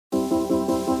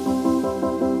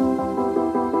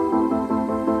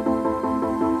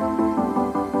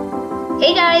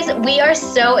Hey guys, we are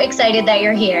so excited that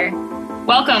you're here.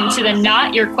 Welcome to the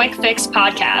Not Your Quick Fix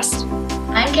podcast.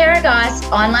 I'm Kara Goss,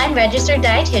 online registered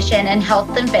dietitian and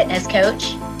health and fitness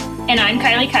coach. And I'm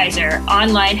Kylie Kaiser,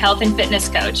 online health and fitness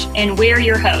coach, and we're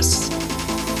your hosts.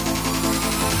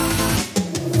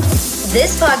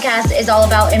 This podcast is all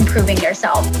about improving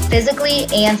yourself, physically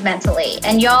and mentally.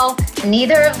 And y'all,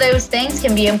 neither of those things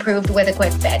can be improved with a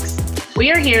quick fix. We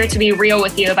are here to be real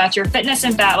with you about your fitness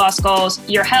and fat loss goals,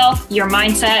 your health, your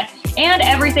mindset, and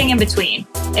everything in between.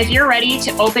 If you're ready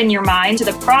to open your mind to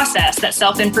the process that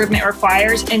self-improvement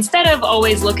requires instead of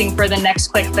always looking for the next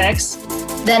quick fix,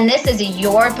 then this is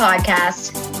your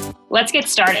podcast. Let's get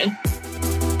started.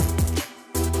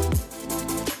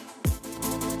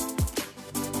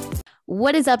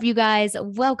 What is up, you guys?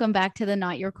 Welcome back to the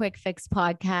Not Your Quick Fix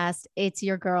podcast. It's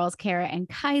your girls, Kara and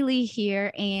Kylie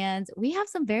here, and we have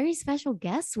some very special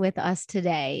guests with us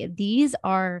today. These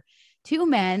are two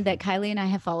men that Kylie and I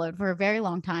have followed for a very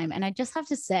long time, and I just have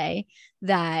to say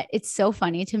that it's so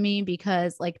funny to me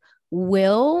because,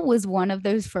 Will was one of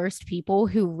those first people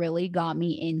who really got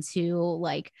me into,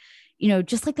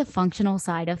 just the functional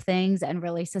side of things and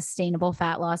really sustainable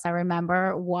fat loss. I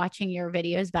remember watching your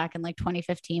videos back in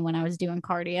 2015 when I was doing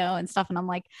cardio and stuff. And I'm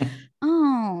like,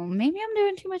 oh, maybe I'm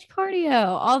doing too much cardio.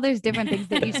 All those different things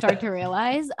that you start to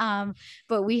realize.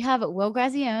 But we have Will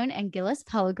Grazione and Gilles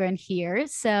Pellegrin here.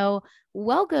 So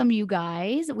welcome, you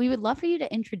guys. We would love for you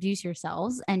to introduce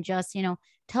yourselves and just,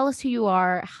 tell us who you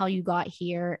are, how you got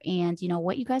here, and,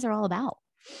 what you guys are all about.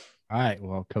 All right.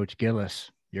 Well, Coach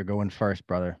Gilles, you're going first,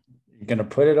 brother. You're going to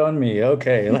put it on me.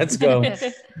 Okay, let's go.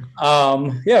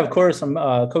 Of course, I'm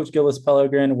Coach Gilles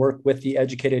Pellegrin, work with the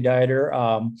Educated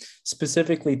Dieter,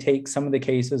 specifically take some of the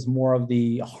cases, more of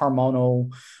the hormonal,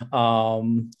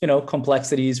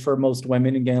 complexities for most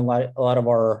women. Again, a lot of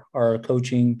our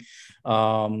coaching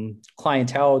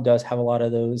clientele does have a lot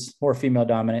of those more female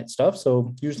dominant stuff.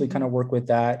 So usually kind of work with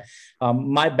that.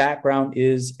 My background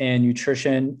is in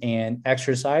nutrition and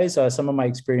exercise. Some of my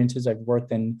experiences, I've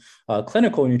worked in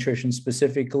clinical nutrition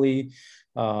specifically.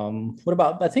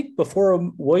 I think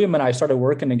before William and I started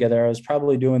working together, I was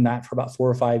probably doing that for about 4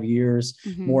 or 5 years,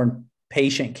 more in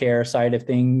patient care side of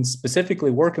things,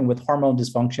 specifically working with hormone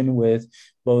dysfunction with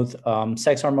both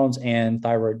sex hormones and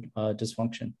thyroid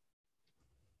dysfunction.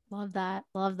 Love that.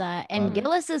 And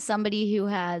Gilles is somebody who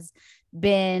has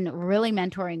been really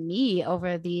mentoring me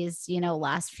over these,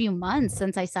 last few months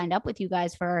since I signed up with you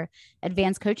guys for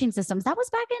Advanced Coaching Systems. That was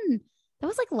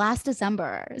last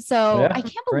December. So yeah, I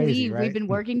can't believe we've been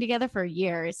working together for a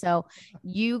year. So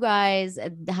you guys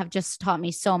have just taught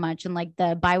me so much. And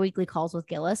the biweekly calls with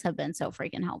Gilles have been so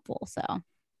freaking helpful. So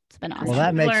it's been awesome. Well,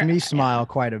 that makes me smile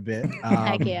quite a bit.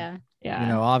 Heck yeah.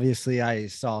 Yeah. Obviously I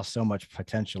saw so much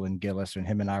potential in Gilles when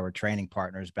him and I were training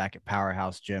partners back at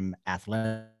Powerhouse Gym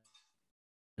Athletic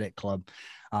Club.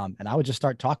 And I would just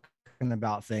start talking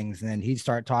about things, and then he'd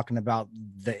start talking about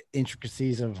the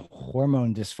intricacies of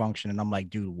hormone dysfunction. And I'm like,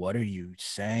 dude, what are you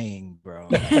saying, bro?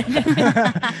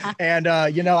 And,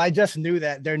 I just knew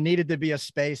that there needed to be a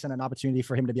space and an opportunity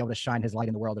for him to be able to shine his light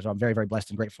in the world. So I'm very, very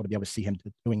blessed and grateful to be able to see him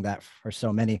doing that for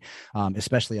so many,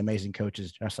 especially amazing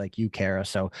coaches just like you, Kara.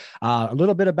 So a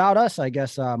little bit about us, I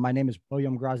guess. My name is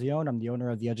William Grazione. I'm the owner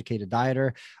of the Educated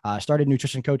Dieter. Started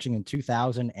nutrition coaching in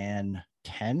 2009,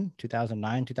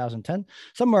 2010,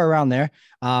 somewhere around there.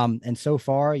 And so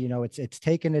far, it's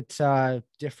taken its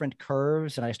different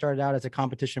curves. And I started out as a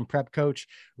competition prep coach,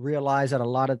 realized that a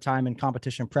lot of time in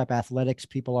competition prep athletics,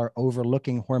 people are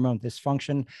overlooking hormone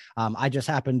dysfunction. I just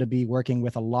happened to be working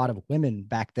with a lot of women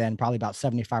back then, probably about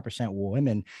 75%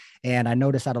 women. And I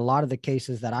noticed that a lot of the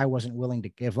cases that I wasn't willing to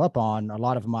give up on, a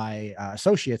lot of my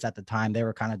associates at the time, they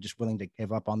were kind of just willing to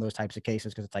give up on those types of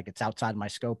cases because it's outside my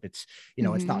scope. It's,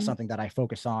 it's not something that I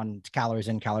focus on. It's calories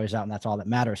in, calories out, and that's all that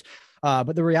matters.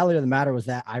 But the reality of the matter was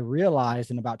that I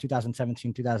realized in about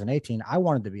 2017, 2018, I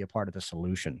wanted to be a part of the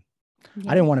solution.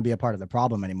 Yeah. I didn't want to be a part of the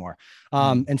problem anymore.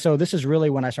 And so this is really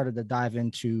when I started to dive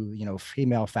into,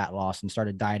 female fat loss and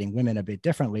started dieting women a bit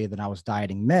differently than I was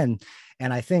dieting men.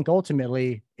 And I think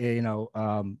ultimately,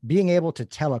 being able to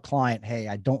tell a client, hey,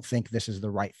 I don't think this is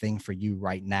the right thing for you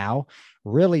right now,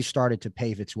 really started to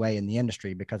pave its way in the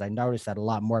industry, because I noticed that a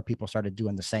lot more people started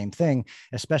doing the same thing,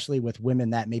 especially with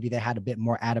women that maybe they had a bit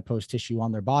more adipose tissue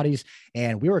on their bodies.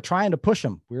 And we were trying to push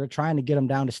them. We were trying to get them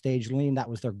down to stage lean. That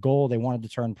was their goal. They wanted to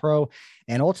turn pro.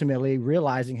 And ultimately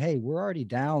realizing, hey, we're already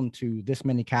down to this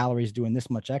many calories doing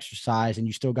this much exercise, and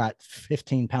you still got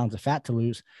 15 pounds of fat to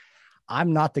lose.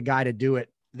 I'm not the guy to do it.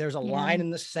 There's a line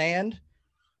in the sand.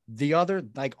 The other,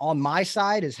 on my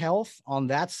side is health. On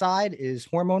that side is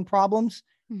hormone problems.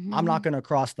 I'm not going to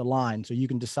cross the line. So you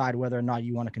can decide whether or not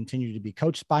you want to continue to be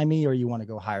coached by me or you want to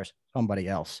go hire somebody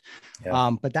else.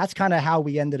 Yeah. But that's kind of how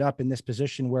we ended up in this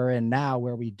position we're in now,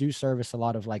 where we do service a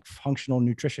lot of like functional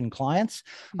nutrition clients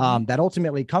that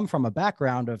ultimately come from a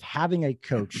background of having a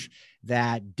coach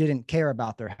that didn't care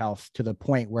about their health to the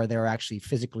point where they're actually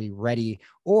physically ready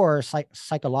or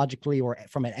psychologically or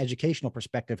from an educational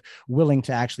perspective, willing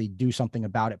to actually do something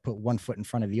about it, put one foot in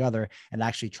front of the other and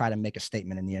actually try to make a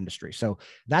statement in the industry. So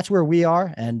that's where we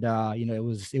are. And,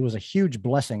 it was a huge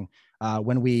blessing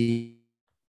when we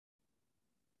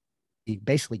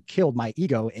basically killed my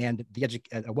ego and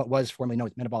what was formerly known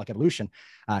as metabolic evolution,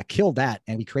 killed that.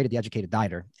 And we created the Educated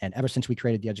Dieter. And ever since we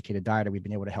created the Educated Dieter, we've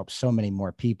been able to help so many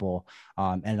more people.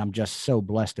 And I'm just so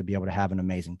blessed to be able to have an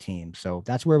amazing team. So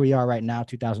that's where we are right now,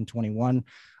 2021.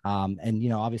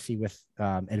 And, obviously with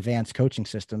advanced coaching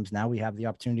systems, now we have the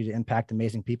opportunity to impact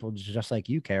amazing people just like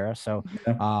you, Kara. So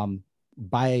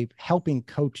by helping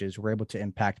coaches, we're able to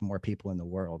impact more people in the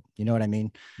world. You know what I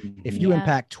mean? If you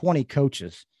impact 20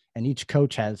 coaches, and each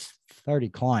coach has 30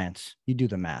 clients, you do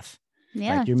the math.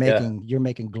 Yeah. Like you're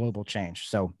making global change.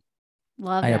 So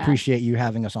I appreciate you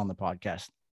having us on the podcast.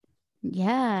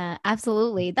 Yeah,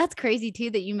 absolutely. That's crazy too,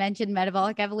 that you mentioned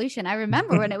metabolic evolution. I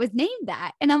remember when it was named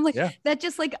that, and I'm like, that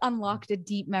just like unlocked a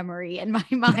deep memory in my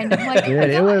mind. I'm like,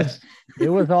 it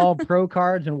was all pro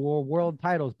cards and world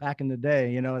titles back in the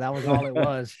day. That was all it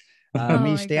was.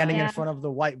 Me standing in front of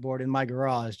the whiteboard in my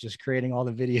garage, just creating all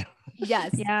the videos.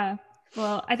 Yes. Yeah.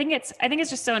 Well, I think it's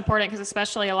just so important because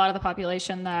especially a lot of the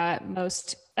population that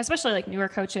especially like newer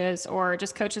coaches or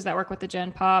just coaches that work with the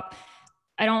Gen Pop,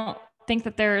 I don't think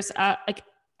that there's I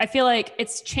feel like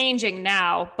it's changing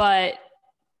now, but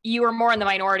you are more in the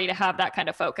minority to have that kind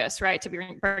of focus, right? To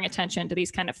bring attention to these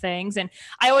kind of things. And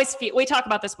I always feel, we talked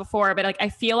about this before, but like, I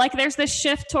feel like there's this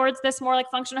shift towards this more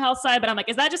like functional health side, but I'm like,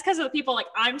 is that just because of the people like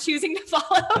I'm choosing to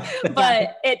follow?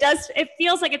 But it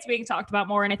feels like it's being talked about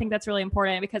more. And I think that's really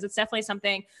important because it's definitely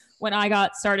something when I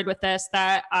got started with this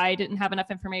that I didn't have enough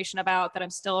information about, that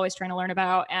I'm still always trying to learn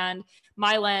about. And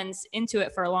my lens into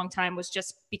it for a long time was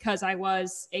just because I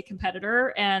was a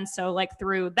competitor. And so like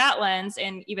through that lens,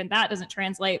 and even that doesn't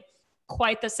translate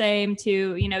quite the same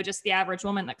to, just the average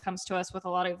woman that comes to us with a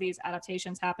lot of these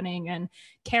adaptations happening. And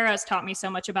Kara's taught me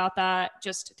so much about that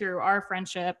just through our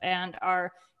friendship and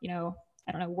our,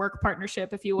 work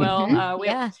partnership, if you will.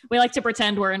 We like to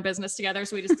pretend we're in business together.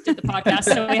 So we just did the podcast.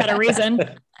 So we had a reason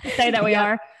to say that we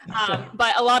are.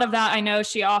 But a lot of that, I know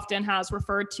she often has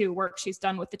referred to work she's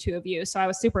done with the two of you. So I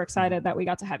was super excited that we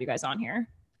got to have you guys on here.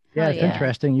 Yeah, it's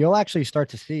interesting. You'll actually start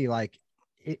to see, like,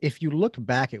 if you look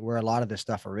back at where a lot of this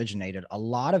stuff originated, a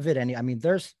lot of it,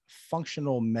 there's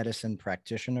functional medicine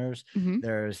practitioners.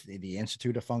 There's the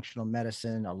Institute of Functional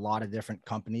Medicine, a lot of different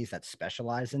companies that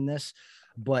specialize in this,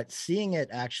 but seeing it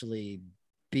actually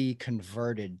be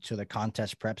converted to the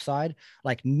contest prep side,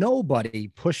 like nobody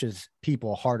pushes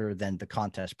people harder than the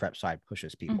contest prep side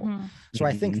pushes people. So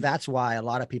I think that's why a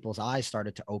lot of people's eyes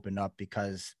started to open up,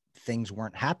 because things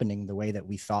weren't happening the way that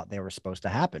we thought they were supposed to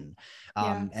happen.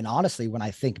 And honestly, when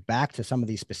I think back to some of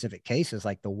these specific cases,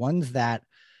 like the ones that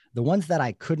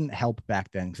I couldn't help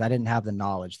back then, because I didn't have the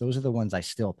knowledge, those are the ones I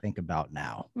still think about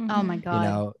now. Oh my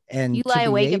God. And you lie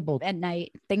awake at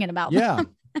night thinking about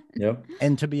them. Yep.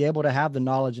 And to be able to have the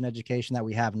knowledge and education that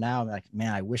we have now, like,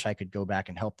 man, I wish I could go back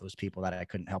and help those people that I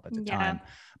couldn't help at the time.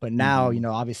 But now,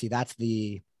 obviously that's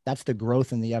the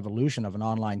growth and the evolution of an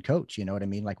online coach. You know what I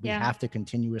mean? Like we have to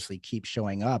continuously keep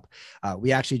showing up.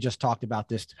 We actually just talked about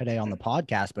this today on the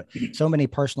podcast, but so many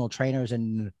personal trainers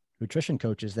and nutrition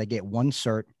coaches, they get one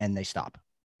cert and they stop.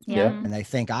 And they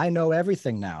think, I know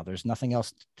everything now. There's nothing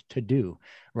else to do.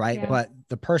 Right. But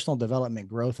the personal development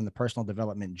growth and the personal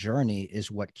development journey is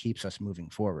what keeps us moving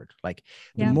forward. Like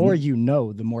the more you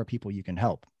know, the more people you can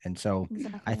help. And so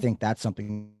I think that's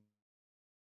something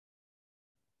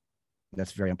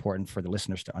that's very important for the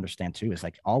listeners to understand too, is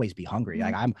like always be hungry.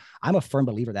 Like I'm a firm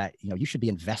believer that, you should be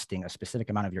investing a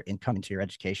specific amount of your income into your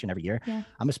education every year.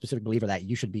 I'm a specific believer that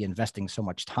you should be investing so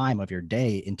much time of your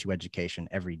day into education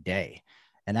every day.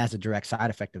 And as a direct side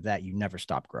effect of that, you never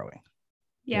stop growing.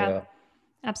 Yeah,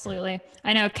 absolutely.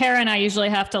 I know Kara and I usually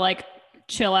have to like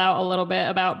chill out a little bit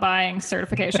about buying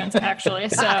certifications actually.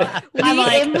 So I'm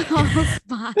like,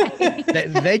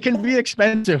 they can be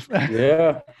expensive.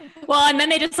 Yeah. Well, and then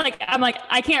they just like, I'm like,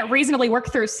 I can't reasonably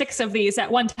work through 6 of these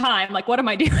at one time. Like, what am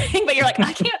I doing? But you're like,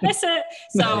 I can't miss it.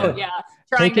 So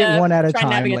take it one at a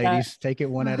time, ladies. Take it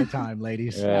one at a time,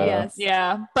 ladies. Yes.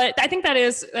 Yeah. But I think that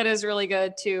is really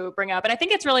good to bring up. And I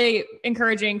think it's really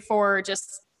encouraging for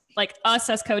just like us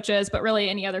as coaches, but really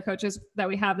any other coaches that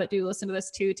we have that do listen to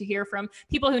this too, to hear from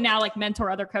people who now like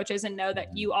mentor other coaches and know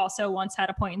that you also once had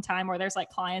a point in time where there's like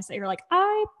clients that you're like,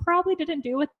 I probably didn't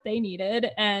do what they needed.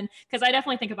 And because I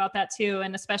definitely think about that too.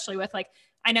 And especially with like,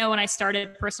 I know when I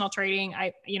started personal training,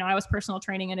 I was personal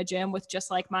training in a gym with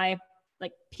just like my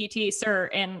like PT cert.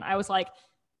 And I was like,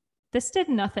 this did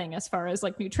nothing as far as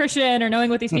like nutrition or knowing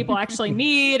what these people actually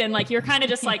need. And like, you're kind of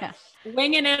just like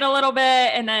winging it a little bit.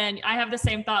 And then I have the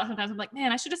same thought sometimes. I'm like,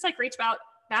 man, I should just like reach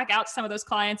back out to some of those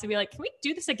clients and be like, can we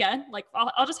do this again? Like,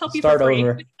 I'll just help you for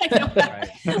free.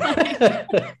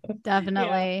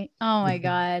 Definitely. Yeah. Oh my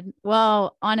God.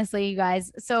 Well, honestly, you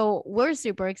guys, so we're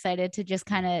super excited to just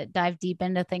kind of dive deep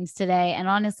into things today. And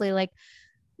honestly, like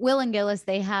Will and Gillis,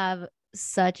 they have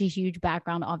such a huge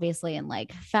background, obviously, in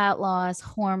like fat loss,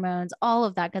 hormones, all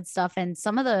of that good stuff. And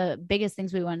some of the biggest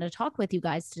things we wanted to talk with you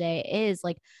guys today is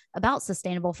like about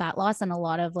sustainable fat loss and a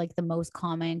lot of like the most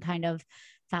common kind of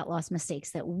fat loss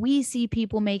mistakes that we see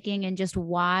people making and just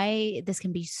why this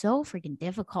can be so freaking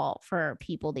difficult for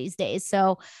people these days.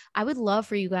 So I would love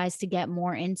for you guys to get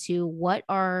more into what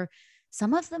are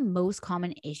some of the most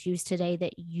common issues today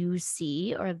that you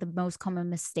see, or the most common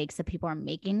mistakes that people are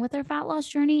making with their fat loss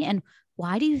journey, and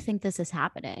why do you think this is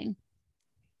happening?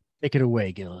 Take it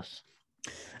away, Gillis.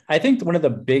 I think one of the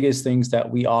biggest things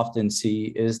that we often see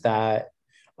is that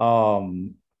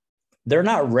they're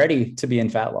not ready to be in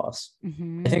fat loss.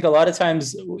 Mm-hmm. I think a lot of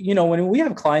times, when we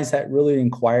have clients that really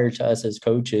inquire to us as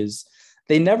coaches,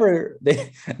 they never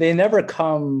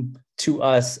come to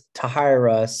us to hire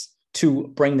us to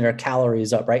bring their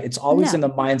calories up, right? It's always in the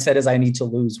mindset is I need to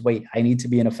lose weight. I need to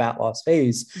be in a fat loss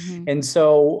phase. Mm-hmm. And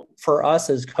so for us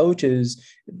as coaches,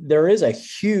 there is a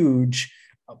huge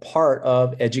part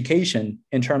of education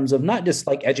in terms of not just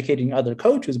like educating other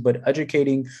coaches, but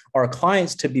educating our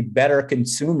clients to be better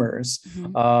consumers,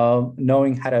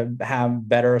 knowing how to have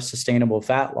better sustainable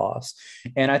fat loss.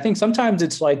 And I think sometimes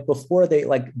it's like before they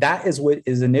like that is what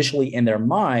is initially in their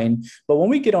mind. But when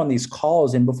we get on these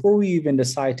calls and before we even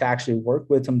decide to actually work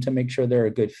with them to make sure they're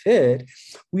a good fit,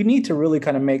 we need to really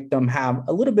kind of make them have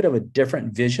a little bit of a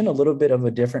different vision, a little bit of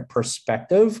a different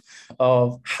perspective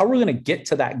of how we're going to get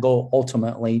to that goal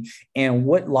ultimately and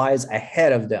what lies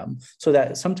ahead of them, so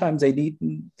that sometimes the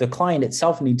client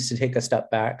itself needs to take a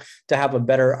step back to have a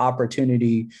better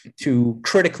opportunity to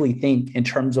critically think in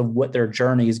terms of what their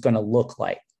journey is going to look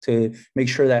like, to make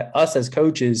sure that us as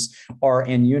coaches are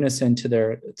in unison to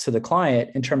the client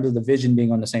in terms of the vision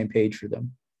being on the same page for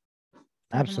them.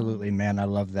 Absolutely, man. I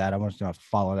love that. I want to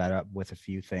follow that up with a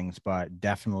few things, but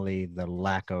definitely the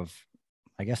lack of,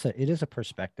 I guess it is a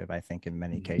perspective, I think, in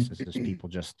many cases, is people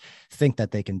just think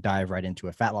that they can dive right into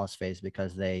a fat loss phase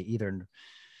because they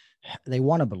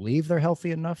want to believe they're healthy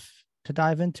enough to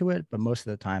dive into it, but most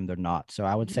of the time they're not. So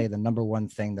I would say the number one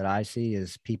thing that I see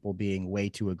is people being way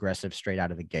too aggressive straight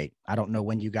out of the gate. I don't know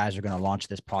when you guys are going to launch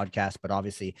this podcast, but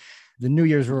obviously the New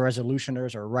Year's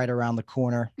resolutioners are right around the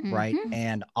corner, right?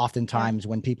 And oftentimes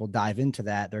when people dive into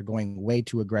that, they're going way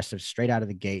too aggressive straight out of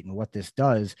the gate. And what this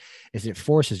does is it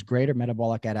forces greater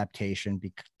metabolic adaptation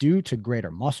due to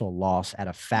greater muscle loss at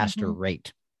a faster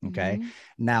rate. Okay.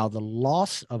 Now the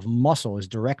loss of muscle is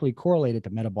directly correlated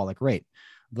to metabolic rate.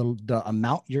 The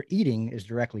amount you're eating is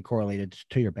directly correlated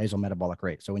to your basal metabolic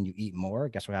rate. So when you eat more,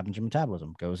 guess what happens? Your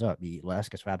metabolism goes up. You eat less,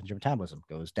 guess what happens? Your metabolism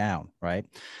goes down, right?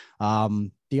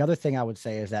 The other thing I would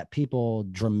say is that people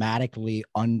dramatically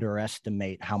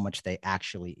underestimate how much they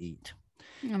actually eat.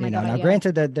 Now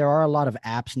granted that there are a lot of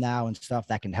apps now and stuff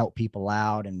that can help people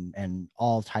out and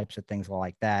all types of things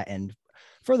like that. And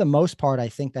for the most part, I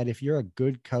think that if you're a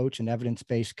good coach, an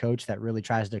evidence-based coach that really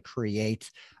tries to create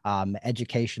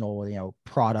educational,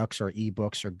 products or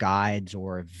ebooks or guides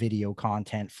or video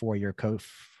content for your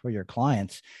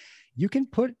clients, you can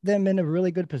put them in a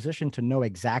really good position to know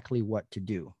exactly what to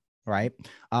do, right?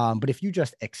 But if you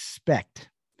just expect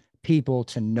people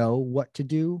to know what to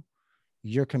do,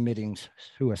 you're committing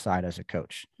suicide as a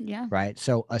coach. Yeah. Right.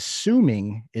 So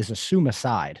assuming is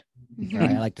assume-aside.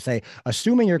 Right? I like to say,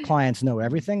 assuming your clients know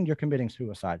everything, you're committing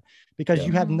suicide because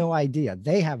you have no idea.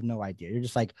 They have no idea. You're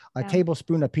just like a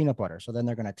tablespoon of peanut butter. So then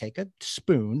they're going to take a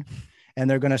spoon and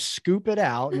they're going to scoop it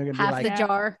out. And they're going to be like, the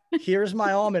jar. Here's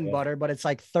my almond butter, but it's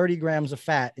like 30 grams of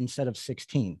fat instead of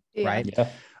 16. Right. Yeah.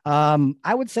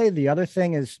 I would say the other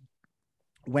thing is,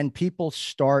 when people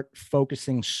start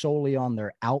focusing solely on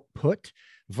their output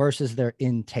versus their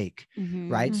intake,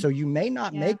 right? So you may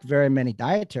not make very many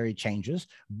dietary changes,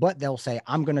 but they'll say,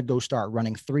 I'm going to go start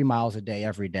running 3 miles a day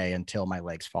every day until my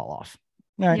legs fall off.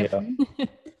 All right. Yeah.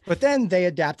 But then they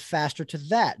adapt faster to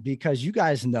that, because you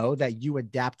guys know that you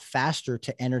adapt faster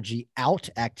to energy out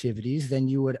activities than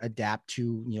you would adapt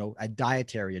to, a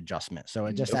dietary adjustment.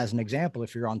 So just as an example,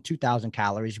 if you're on 2,000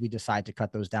 calories, we decide to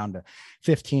cut those down to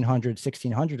 1,500,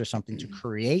 1,600 or something to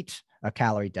create a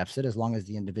calorie deficit, as long as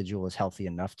the individual is healthy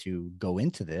enough to go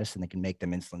into this and they can make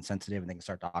them insulin sensitive and they can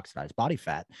start to oxidize body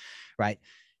fat, right?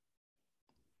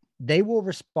 They will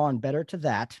respond better to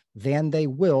that than they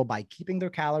will by keeping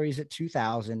their calories at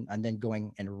 2,000 and then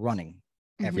going and running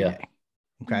every day.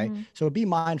 Okay. So be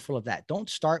mindful of that. Don't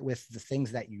start with the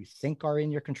things that you think are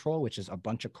in your control, which is a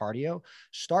bunch of cardio.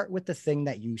 Start with the thing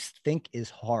that you think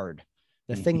is hard,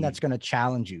 the thing that's going to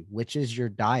challenge you, which is your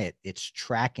diet. It's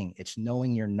tracking, it's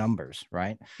knowing your numbers,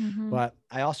 right? But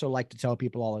I also like to tell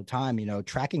people all the time,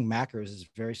 tracking macros is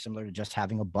very similar to just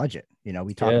having a budget.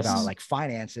 We talk about like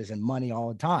finances and money all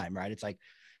the time, right? It's like,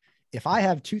 if I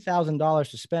have $2,000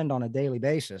 to spend on a daily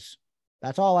basis,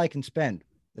 that's all I can spend.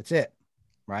 That's it,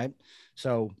 right?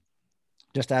 So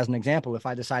just as an example, if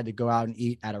I decide to go out and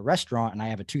eat at a restaurant and I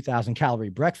have a 2,000 calorie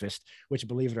breakfast, which,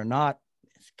 believe it or not,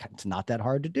 it's not that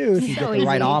hard to do if you get the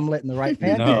right omelet and the right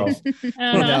pancakes.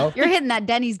 You're hitting that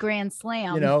Denny's Grand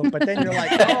Slam. But then you're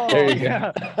like, oh, there you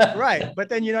go. Right. But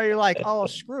then, you're like, oh,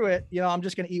 screw it. I'm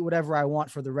just going to eat whatever I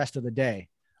want for the rest of the day.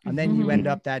 And then you end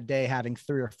up that day having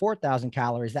 3,000 or 4,000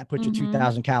 calories. That puts you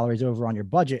 2,000 calories over on your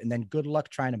budget. And then good luck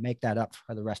trying to make that up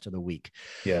for the rest of the week.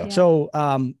 So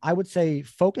I would say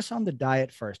focus on the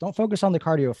diet first. Don't focus on the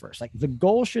cardio first. Like, the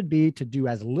goal should be to do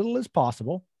as little as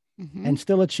possible and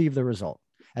still achieve the result.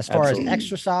 As far as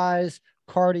exercise,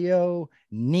 cardio,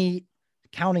 NEAT,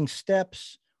 counting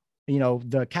steps,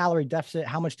 the calorie deficit,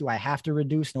 how much do I have to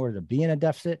reduce in order to be in a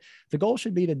deficit? The goal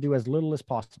should be to do as little as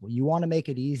possible. You want to make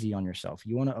it easy on yourself.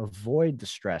 You want to avoid the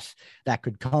stress that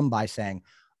could come by saying,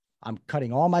 I'm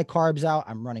cutting all my carbs out.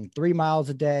 I'm running 3 miles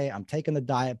a day. I'm taking the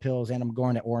diet pills, and I'm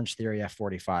going to Orange Theory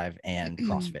F45 and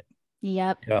CrossFit.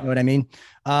 Yep. You know what I mean?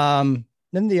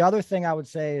 Then the other thing I would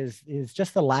say is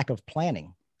just the lack of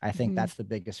planning. I think that's the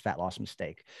biggest fat loss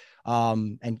mistake.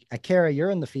 And Kara, you're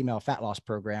in the female fat loss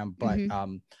program, but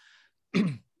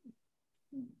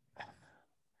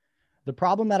the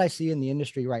problem that I see in the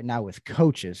industry right now with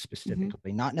coaches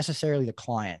specifically, not necessarily the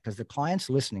client, because the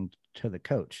client's listening to the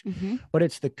coach, but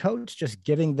it's the coach just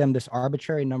giving them this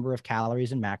arbitrary number of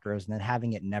calories and macros and then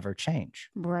having it never change.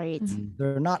 Right.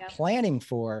 They're not planning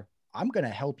for, I'm going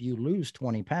to help you lose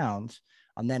 20 pounds.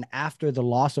 And then after the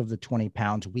loss of the 20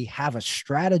 pounds, we have a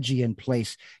strategy in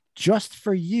place just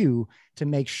for you to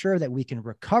make sure that we can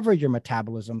recover your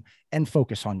metabolism and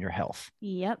focus on your health.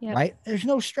 Yep. Right. There's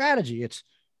no strategy. It's,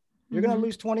 you're going to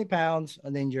lose 20 pounds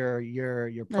and then your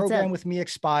program with me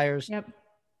expires. Yep.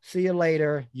 See you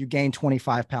later. You gain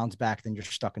 25 pounds back. Then you're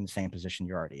stuck in the same position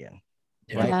you're already in.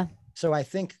 Right. Yeah. So I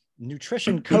think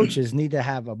nutrition coaches need to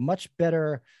have a much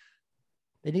better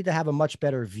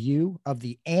view of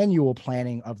the annual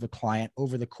planning of the client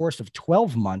over the course of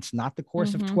 12 months, not the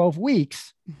course of 12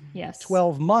 weeks. Yes.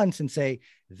 12 months, and say,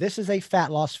 this is a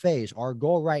fat loss phase. Our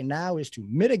goal right now is to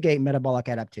mitigate metabolic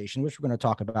adaptation, which we're going to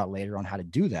talk about later on how to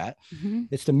do that.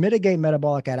 It's to mitigate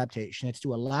metabolic adaptation. It's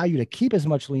to allow you to keep as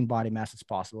much lean body mass as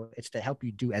possible. It's to help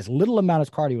you do as little amount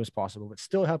of cardio as possible, but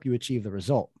still help you achieve the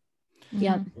result.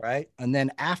 Yeah. Right. And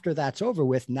then after that's over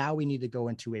with, now we need to go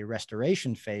into a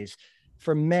restoration phase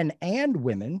for men and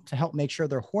women to help make sure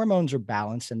their hormones are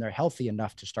balanced and they're healthy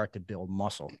enough to start to build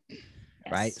muscle. Yes,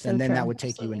 right. so And then true. that would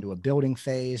take you into a building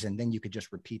phase, and then you could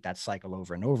just repeat that cycle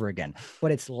over and over again.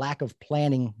 But it's lack of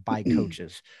planning by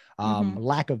coaches,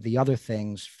 lack of the other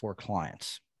things for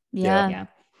clients. Yeah.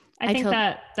 I think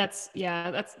that's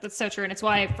so true. And it's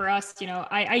why for us,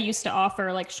 I used to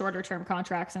offer like shorter term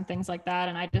contracts and things like that.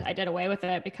 And I did away with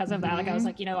it because of that. Like I was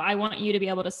like, I want you to be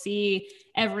able to see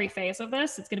every phase of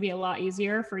this. It's going to be a lot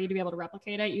easier for you to be able to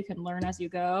replicate it. You can learn as you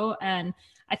go. And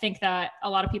I think that a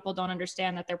lot of people don't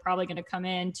understand that they're probably going to come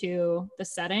into the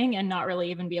setting and not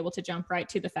really even be able to jump right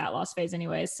to the fat loss phase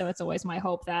anyways. So it's always my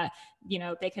hope that,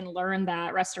 they can learn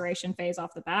that restoration phase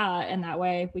off the bat. And that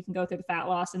way we can go through the fat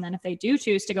loss. And then if they do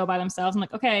choose to go by themselves, I'm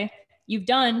like, okay, you've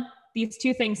done these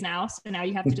two things now. So now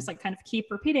you have to just like kind of keep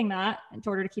repeating that in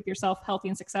order to keep yourself healthy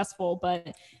and successful.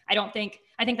 But I think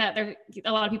that there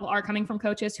a lot of people are coming from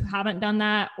coaches who haven't done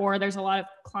that, or there's a lot of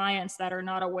clients that are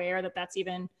not aware that that's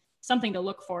even something to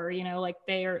look for, like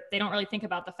they don't really think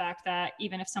about the fact that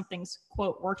even if something's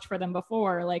quote worked for them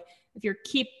before, like if you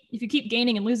keep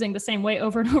gaining and losing the same weight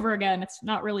over and over again, it's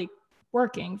not really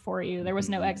working for you. There was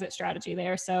no exit strategy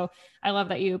there. So I love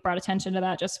that you brought attention to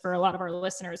that, just for a lot of our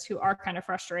listeners who are kind of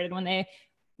frustrated when they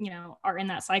are in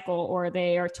that cycle, or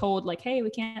they are told like, hey, we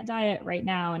can't diet right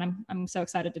now. And I'm so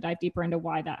excited to dive deeper into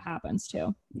why that happens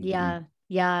too. Yeah.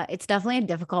 Yeah. It's definitely a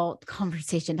difficult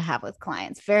conversation to have with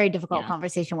clients. Very difficult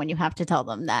conversation when you have to tell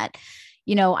them that,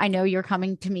 I know you're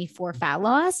coming to me for fat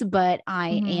loss, but I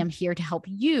am here to help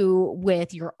you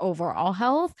with your overall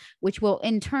health, which will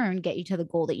in turn get you to the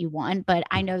goal that you want. But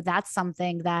I know that's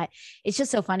something that it's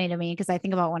just so funny to me, because I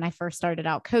think about when I first started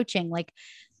out coaching, like,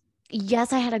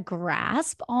 yes, I had a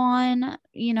grasp on,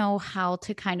 how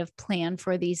to kind of plan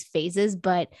for these phases,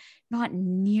 but not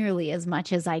nearly as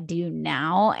much as I do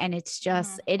now. And it's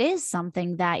just, it is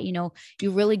something that, you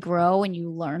really grow and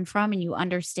you learn from, and you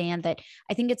understand that.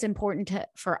 I think it's important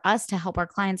for us to help our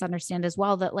clients understand as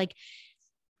well that, like,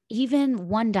 even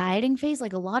one dieting phase,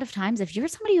 like a lot of times, if you're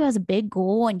somebody who has a big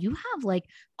goal and you have like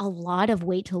a lot of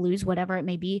weight to lose, whatever it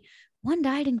may be, one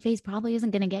dieting phase probably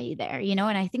isn't going to get you there, And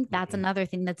I think that's another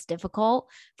thing that's difficult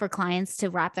for clients to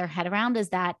wrap their head around, is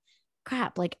that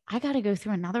crap, like I got to go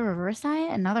through another reverse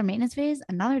diet, another maintenance phase,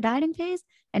 another dieting phase,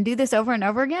 and do this over and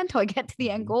over again till I get to the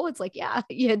end goal. It's like, yeah,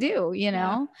 you do,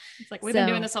 It's like, we've been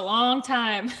doing this a long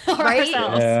time, right?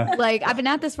 Yeah. Like I've been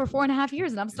at this for 4.5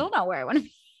 years and I'm still not where I want to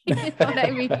be. You know what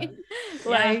I mean?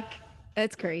 Like,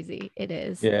 it's crazy. It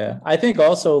is. Yeah. I think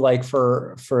also like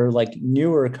for like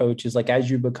newer coaches, like as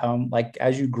you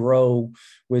grow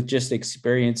with just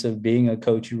experience of being a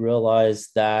coach, you realize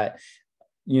that,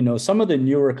 some of the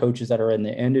newer coaches that are in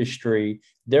the industry,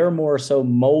 they're more so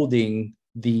molding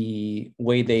the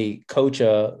way they coach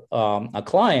a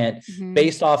client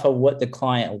based off of what the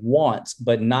client wants,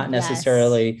 but not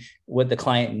necessarily what the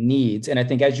client needs. And I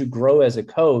think as you grow as a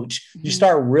coach, you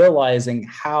start realizing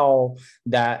how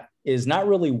that is not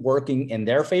really working in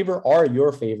their favor or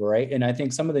your favor, right? And I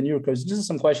think some of the newer coaches, this is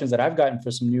some questions that I've gotten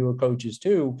for some newer coaches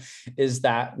too, is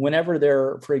that whenever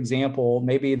they're, for example,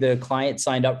 maybe the client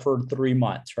signed up for 3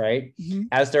 months, right?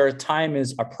 As their time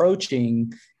is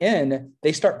approaching in,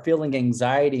 they start feeling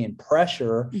anxiety and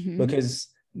pressure because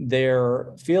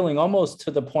they're feeling almost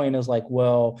to the point is like,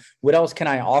 well, what else can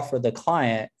I offer the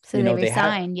client? So they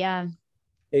resign.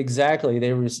 Exactly.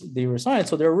 They resign.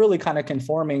 So they're really kind of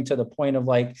conforming to the point of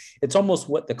like, it's almost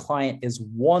what the client is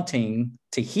wanting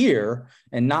to hear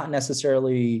and not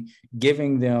necessarily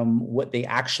giving them what they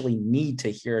actually need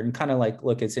to hear. And kind of like,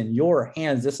 look, it's in your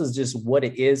hands. This is just what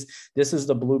it is. This is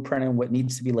the blueprint and what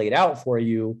needs to be laid out for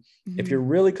you. If you're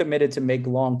really committed to make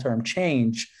long-term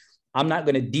change, I'm not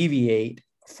going to deviate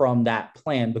from that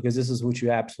plan because this is what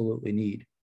you absolutely need.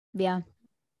 Yeah,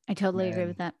 I totally agree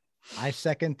with that. I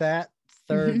second that.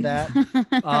 Third that.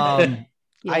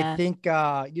 I think,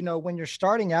 when you're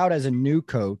starting out as a new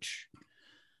coach,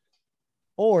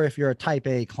 or if you're a type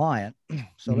A client,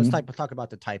 so let's talk about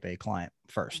the type A client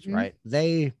first, right?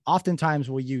 They oftentimes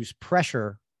will use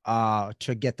pressure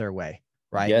to get their way,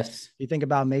 right? Yes. You think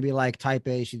about maybe like type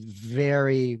A, she's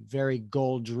very, very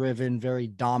goal driven, very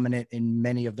dominant in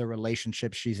many of the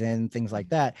relationships she's in, things like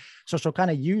that. So she'll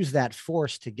kind of use that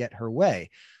force to get her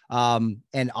way.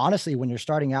 And honestly, when you're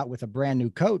starting out with a brand new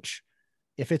coach,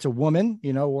 if it's a woman,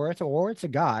 or it's a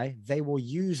guy, they will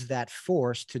use that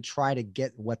force to try to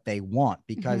get what they want.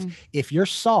 Because if you're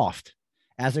soft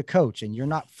as a coach and you're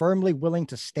not firmly willing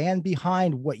to stand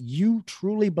behind what you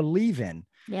truly believe in,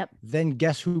 then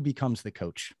guess who becomes the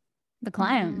coach? The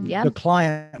client. Yeah. The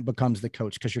client becomes the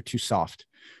coach because you're too soft.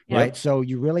 Right. So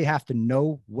you really have to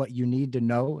know what you need to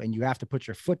know, and you have to put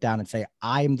your foot down and say,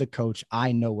 I'm the coach.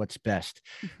 I know what's best.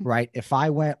 Right. If I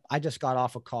just got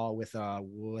off a call with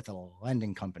a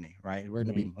lending company, right? We're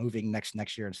going to be moving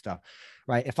next year and stuff.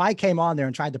 Right. If I came on there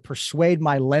and tried to persuade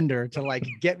my lender to like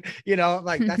get,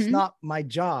 that's not my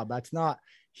job. That's not,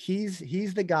 he's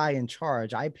the guy in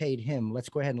charge. I paid him. Let's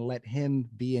go ahead and let him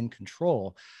be in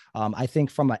control. I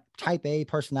think from a type A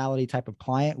personality type of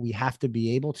client, we have to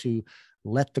be able to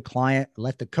let the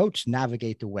coach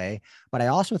navigate the way. But I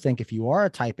also think if you are a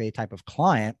type A type of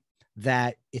client,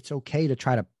 that it's okay to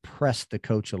try to press the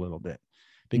coach a little bit,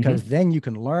 because then you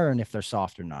can learn if they're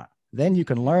soft or not. Then you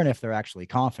can learn if they're actually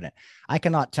confident. I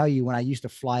cannot tell you, when I used to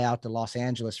fly out to Los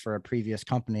Angeles for a previous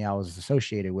company I was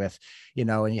associated with,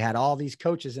 and you had all these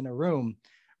coaches in a room,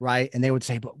 right? And they would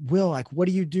say, but Will, like, what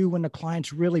do you do when the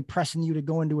client's really pressing you to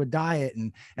go into a diet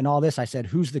and all this? I said,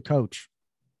 who's the coach?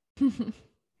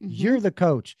 You're the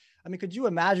coach. I mean, could you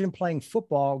imagine playing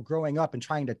football growing up and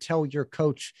trying to tell your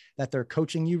coach that they're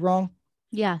coaching you wrong?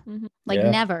 Yeah.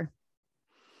 Never.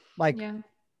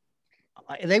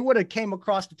 They would have came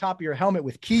across the top of your helmet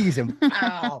with keys and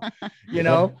wow,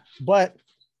 but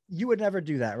you would never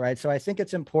do that, right? So I think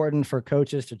it's important for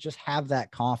coaches to just have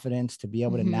that confidence to be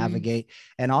able to navigate.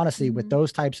 And honestly, with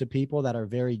those types of people that are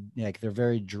very, like, they're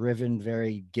very driven,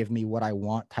 very give me what I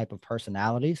want type of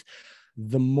personalities,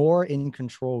 the more in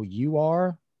control you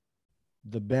are,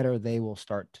 the better they will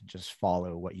start to just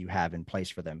follow what you have in place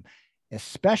for them,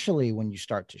 especially when you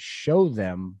start to show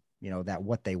them, you know, that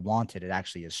what they wanted, it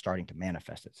actually is starting to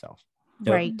manifest itself.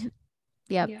 Right.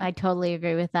 Yep, Yeah. I totally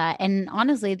agree with that. And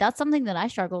honestly, that's something that I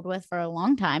struggled with for a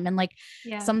long time. And like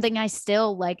something I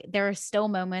still like, there are still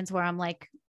moments where I'm like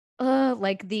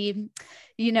the,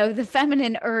 you know, the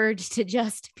feminine urge to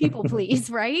just people please,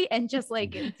 right? And just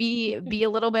like be a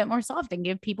little bit more soft and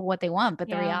give people what they want. But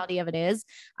the reality of it is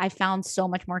I found so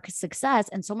much more success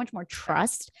and so much more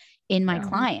trust in my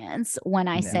clients when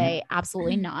I say,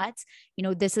 absolutely not, you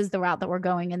know, this is the route that we're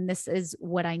going. And this is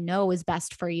what I know is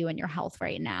best for you and your health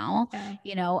right now,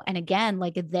 you know? And again,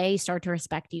 like they start to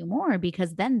respect you more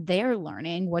because then they're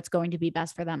learning what's going to be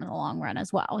best for them in the long run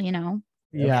as well, you know?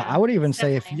 Yeah, I would even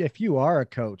say if you are a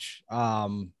coach,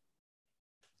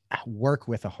 work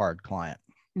with a hard client.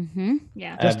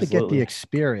 Yeah, just to get the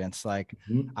experience. Like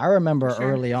I remember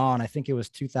early on, I think it was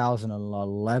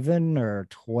 2011 or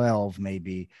 12,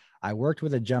 maybe. I worked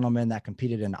with a gentleman that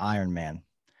competed in Ironman.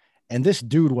 And this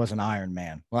dude was an Iron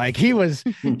Man. Like he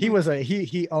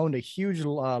owned a huge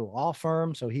law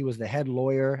firm. So he was the head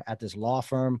lawyer at this law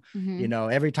firm. You know,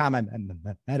 every time I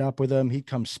met up with him, he'd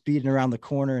come speeding around the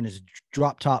corner in his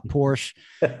drop top Porsche,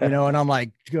 you know, and I'm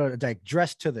like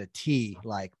dressed to the T,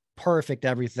 like perfect,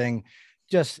 everything,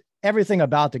 just everything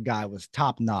about the guy was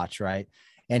top notch. Right.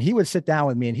 And he would sit down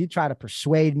with me and he'd try to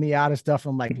persuade me out of stuff.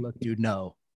 I'm like, look, dude,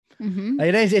 no.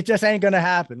 It just ain't gonna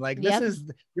happen. Like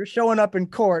you're showing up in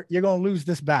court, you're gonna lose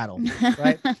this battle,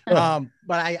 right? But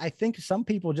I think some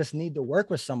people just need to work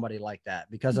with somebody like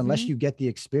that because unless you get the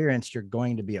experience, you're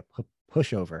going to be a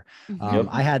pushover.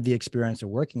 I had the experience of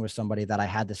working with somebody that I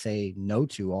had to say no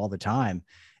to all the time,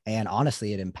 and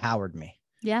honestly, it empowered me.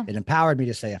 It empowered me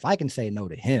to say, if I can say no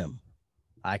to him,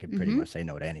 I could pretty much say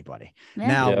no to anybody.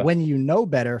 Now, when you know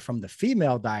better from the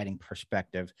female dieting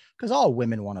perspective, because all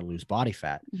women want to lose body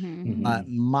fat,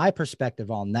 my perspective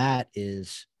on that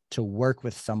is to work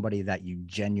with somebody that you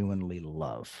genuinely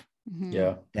love.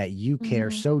 That you care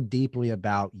so deeply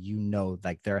about, you know,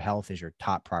 like their health is your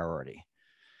top priority.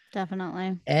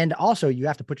 Definitely. And also you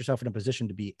have to put yourself in a position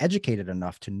to be educated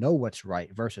enough to know what's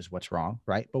right versus what's wrong,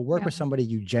 right? But work with somebody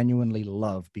you genuinely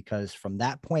love, because from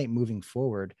that point moving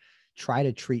forward, try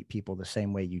to treat people the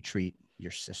same way you treat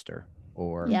your sister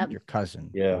or your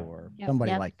cousin or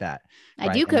somebody like that. I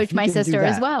do coach my sister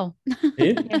as well. There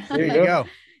you go.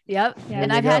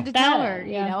 And I've had to tell her,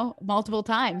 you know, multiple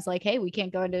times, like, hey, we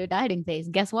can't go into a dieting phase.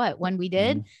 And guess what? When we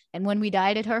did, and when we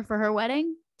dieted her for her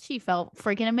wedding, she felt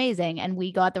freaking amazing. And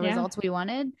we got the results we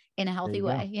wanted in a healthy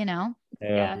way, you know?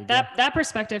 That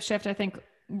perspective shift, I think,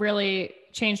 really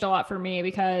changed a lot for me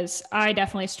because I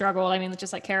definitely struggled. I mean,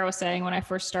 just like Kara was saying, when I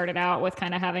first started out with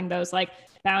kind of having those like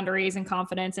boundaries and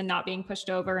confidence and not being pushed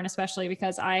over. And especially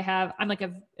because I'm like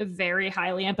a very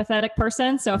highly empathetic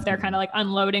person. So if they're kind of like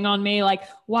unloading on me, like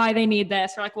why they need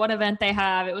this or like what event they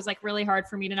have, it was like really hard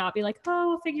for me to not be like, oh,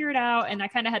 we'll figure it out. And I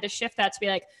kind of had to shift that to be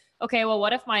like, okay, well,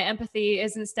 what if my empathy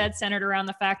is instead centered around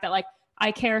the fact that like,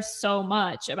 I care so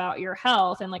much about your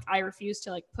health and like, I refuse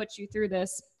to like put you through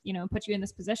this, you know, put you in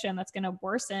this position that's going to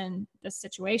worsen this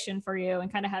situation for you,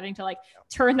 and kind of having to like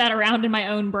turn that around in my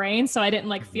own brain. So I didn't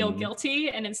like feel guilty,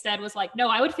 and instead was like, no,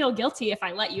 I would feel guilty if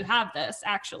I let you have this.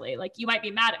 Actually, like you might be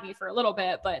mad at me for a little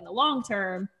bit, but in the long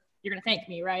term, you're going to thank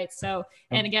me. Right. So,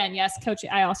 and again, yes,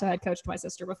 coaching, I also had coached my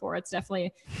sister before. It's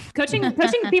definitely coaching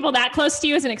people that close to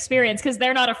you is an experience, because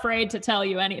they're not afraid to tell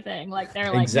you anything. Like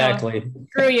they're like, exactly. No,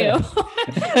 screw you.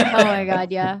 Oh my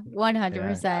God. Yeah.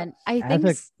 100%. I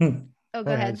think. Oh,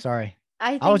 go ahead. Sorry.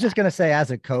 I was just going to say,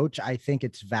 as a coach, I think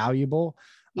it's valuable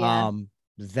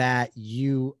that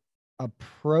you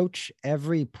approach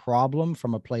every problem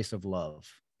from a place of love.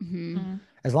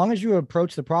 As long as you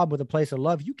approach the problem with a place of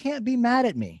love, you can't be mad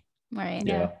at me. Right.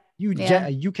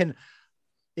 You can,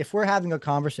 if we're having a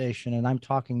conversation and I'm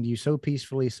talking to you so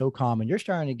peacefully, so calm, and you're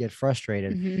starting to get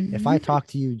frustrated, if I talk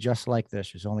to you just like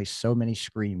this, there's only so many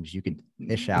screams you can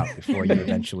dish out before you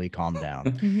eventually calm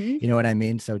down. You know what I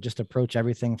mean? So just approach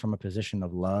everything from a position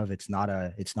of love. It's not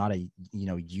a, you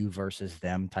know, you versus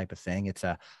them type of thing. It's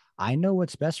a, I know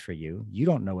what's best for you. You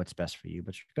don't know what's best for you,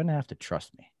 but you're going to have to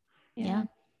trust me. Yeah.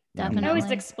 Definitely. I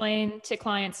always explain to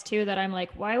clients too that I'm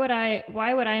like, why would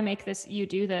I make you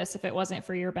do this if it wasn't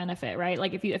for your benefit, right?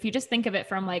 Like if you just think of it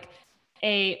from like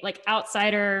a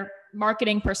outsider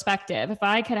marketing perspective, if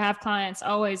I could have clients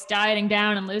always dieting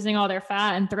down and losing all their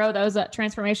fat and throw those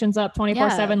transformations up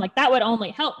 24/7, like that would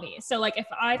only help me. So like, if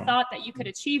I thought that you could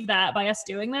achieve that by us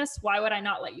doing this, why would I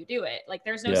not let you do it? Like,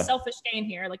 there's no selfish gain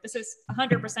here. Like, this is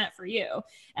 100% for you.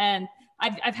 And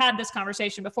I've had this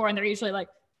conversation before, and they're usually like,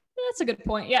 that's a good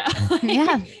point. Yeah.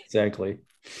 Yeah, Exactly.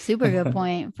 super good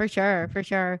point. For sure. For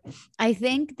sure. I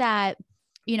think that,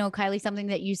 you know, Kylie, something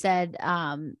that you said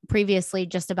previously,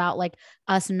 just about like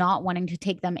us not wanting to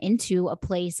take them into a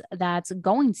place that's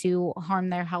going to harm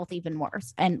their health even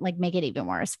worse and like make it even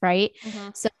worse. Right. Mm-hmm.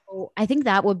 So I think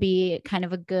that would be kind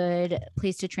of a good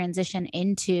place to transition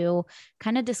into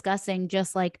kind of discussing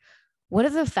just like, what are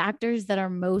the factors that are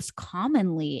most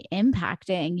commonly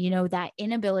impacting, you know, that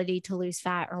inability to lose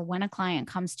fat, or when a client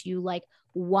comes to you, like,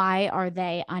 why are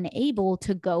they unable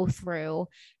to go through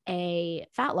a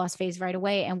fat loss phase right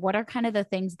away? And what are kind of the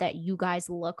things that you guys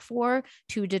look for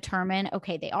to determine,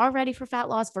 okay, they are ready for fat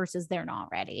loss versus they're not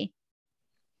ready?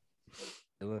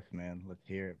 Look, man, let's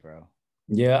hear it, bro.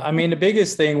 Yeah, I mean, the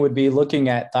biggest thing would be looking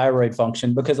at thyroid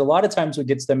function, because a lot of times what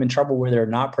gets them in trouble where they're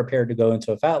not prepared to go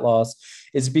into a fat loss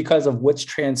is because of what's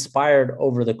transpired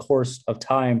over the course of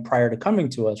time prior to coming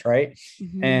to us, right?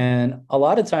 Mm-hmm. And a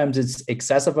lot of times it's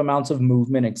excessive amounts of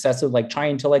movement, excessive, like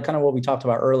trying to, like kind of what we talked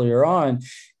about earlier on,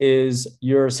 is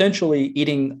you're essentially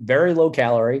eating very low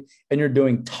calorie and you're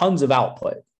doing tons of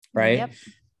output, right? Yep.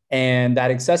 And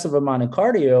that excessive amount of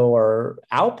cardio or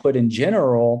output in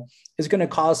general is going to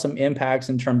cause some impacts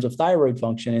in terms of thyroid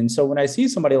function. And so when I see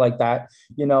somebody like that,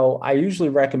 you know, I usually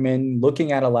recommend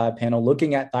looking at a lab panel,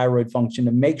 looking at thyroid function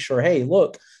to make sure, hey,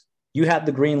 look, you have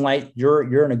the green light,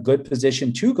 you're in a good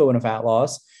position to go into fat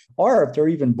loss. Or if they're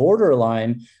even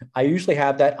borderline, I usually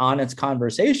have that honest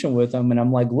conversation with them. And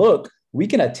I'm like, look, we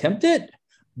can attempt it,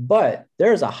 but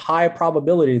there's a high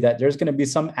probability that there's going to be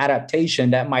some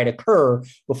adaptation that might occur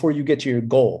before you get to your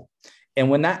goal. And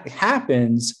when that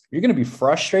happens, you're going to be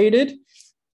frustrated.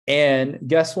 And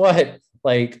guess what?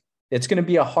 Like, it's going to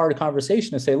be a hard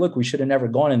conversation to say, look, we should have never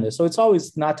gone in this. So it's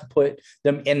always not to put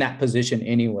them in that position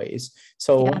anyways.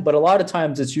 So, but a lot of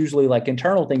times it's usually like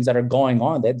internal things that are going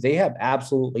on that they have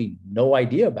absolutely no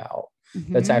idea about.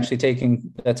 Mm-hmm.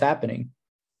 That's happening.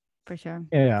 For sure.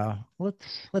 Yeah.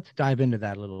 Let's dive into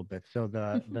that a little bit. So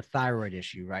the thyroid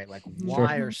issue, right? Like,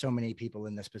 why are so many people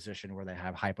in this position where they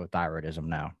have hypothyroidism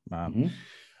now?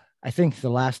 I think the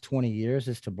last 20 years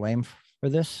is to blame for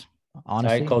this,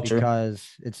 honestly, diet culture.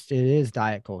 Because it is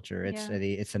diet culture.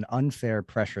 It's an unfair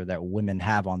pressure that women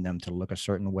have on them to look a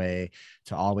certain way,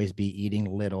 to always be eating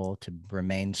little, to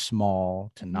remain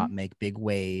small, to not make big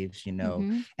waves, you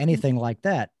know, anything like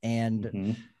that.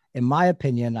 And in my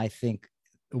opinion, I think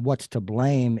what's to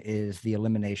blame is the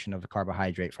elimination of the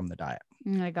carbohydrate from the diet.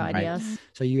 Oh my God, right? yes.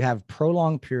 So you have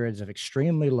prolonged periods of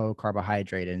extremely low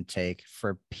carbohydrate intake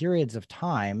for periods of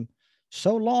time,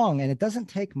 so long, and it doesn't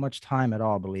take much time at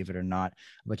all, believe it or not,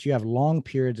 but you have long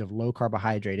periods of low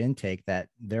carbohydrate intake that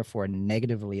therefore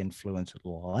negatively influence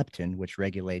leptin, which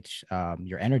regulates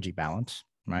your energy balance.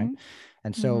 Right.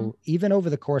 And so even over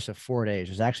the course of 4 days,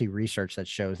 there's actually research that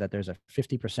shows that there's a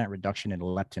 50% reduction in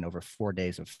leptin over 4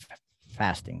 days of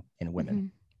fasting in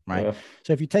women. Right. Yeah.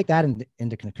 So if you take that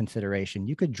into consideration,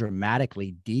 you could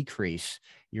dramatically decrease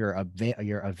your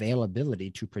availability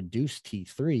to produce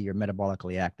T3, your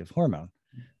metabolically active hormone.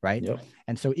 Right. Yep.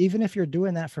 And so even if you're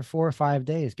doing that for 4 or 5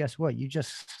 days, guess what? You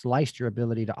just sliced your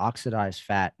ability to oxidize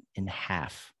fat in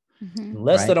half.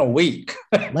 Less than a week.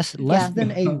 less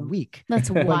than a week.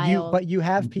 That's wild. But you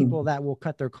have people that will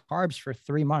cut their carbs for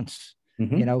 3 months,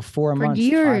 you know, 4 months,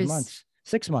 years. 5 months.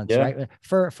 6 months, right?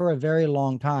 For a very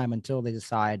long time, until they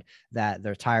decide that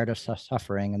they're tired of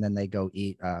suffering, and then they go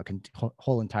eat a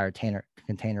whole entire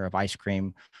container of ice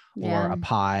cream or a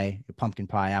pie, a pumpkin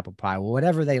pie, apple pie,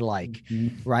 whatever they like,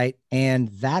 right? And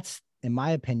that's, in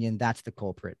my opinion, that's the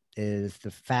culprit, is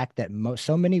the fact that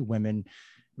so many women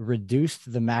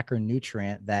reduced the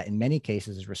macronutrient that in many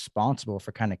cases is responsible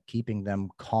for kind of keeping them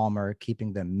calmer,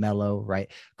 keeping them mellow,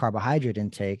 right? Carbohydrate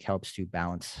intake helps to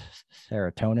balance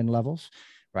serotonin levels,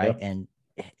 right? Yeah. And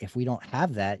if we don't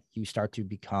have that, you start to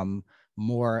become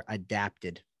more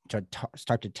adapted to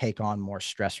start to take on more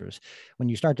stressors. When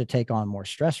you start to take on more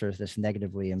stressors, this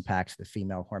negatively impacts the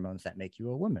female hormones that make you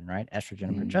a woman, right? Estrogen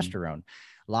and progesterone.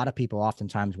 a lot of people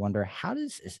oftentimes wonder, how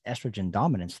does this estrogen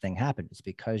dominance thing happen? It's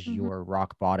because you're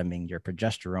rock bottoming your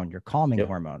progesterone, your calming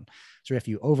hormone. So if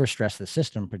you overstress the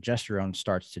system, progesterone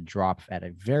starts to drop at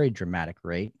a very dramatic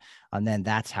rate. And then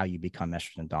that's how you become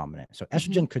estrogen dominant. So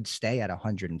estrogen could stay at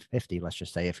 150, let's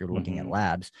just say, if you're looking at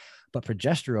labs, but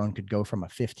progesterone could go from a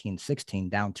 15, 16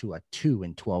 down to a 2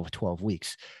 in 12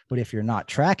 weeks. But if you're not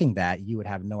tracking that, you would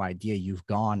have no idea you've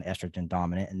gone estrogen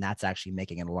dominant. And that's actually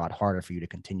making it a lot harder for you to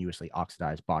continuously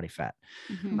oxidize body fat.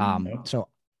 So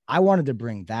I wanted to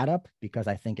bring that up because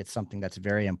I think it's something that's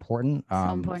very important.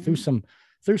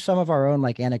 Through some of our own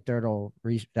like anecdotal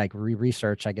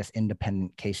research, I guess,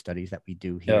 independent case studies that we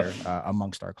do here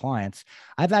amongst our clients,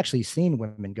 I've actually seen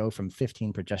women go from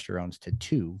 15 progesterones to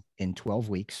 2 in 12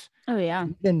 weeks. Oh yeah.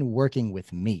 Been working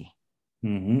with me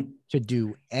to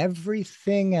do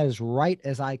everything as right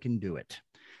as I can do it,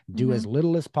 do as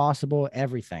little as possible,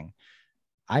 everything.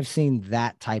 I've seen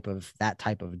that type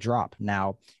of drop.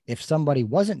 Now, if somebody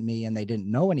wasn't me and they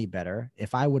didn't know any better,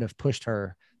 if I would have pushed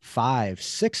her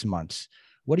 5-6 months,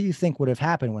 what do you think would have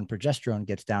happened when progesterone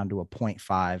gets down to a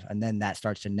 0.5 and then that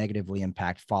starts to negatively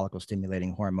impact follicle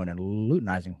stimulating hormone and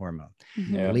luteinizing hormone?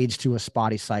 It leads to a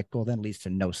spotty cycle, then leads to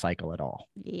no cycle at all.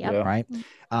 Right.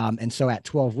 And so at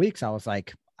 12 weeks, I was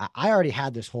like, I already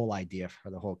had this whole idea for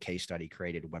the whole case study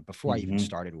created before I even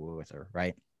started with her.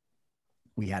 Right.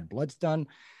 We had bloods done,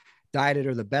 dieted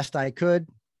her the best I could.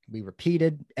 We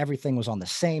repeated, everything was on the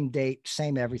same date,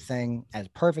 same everything, as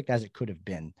perfect as it could have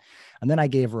been. And then I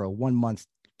gave her a 1 month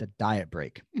diet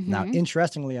break. Now,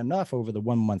 interestingly enough, over the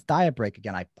 1 month diet break,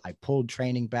 again, I pulled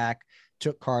training back,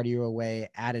 took cardio away,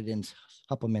 added in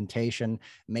supplementation,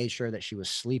 made sure that she was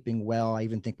sleeping well. I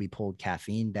even think we pulled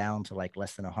caffeine down to like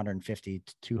less than 150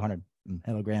 to 200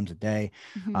 milligrams a day.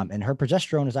 And her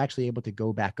progesterone is actually able to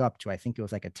go back up to, I think it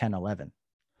was like a 10, 11.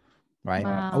 Right.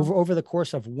 Wow. Over the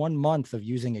course of 1 month of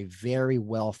using a very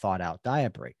well thought out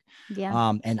diet break.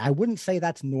 And I wouldn't say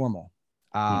that's normal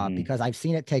because I've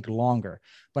seen it take longer,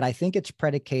 but I think it's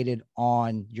predicated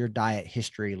on your diet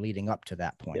history leading up to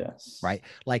that point. Right.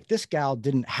 Like this gal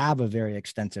didn't have a very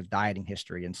extensive dieting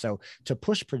history. And so to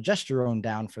push progesterone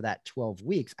down for that 12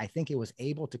 weeks, I think it was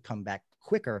able to come back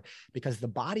quicker because the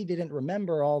body didn't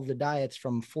remember all the diets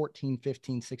from 14,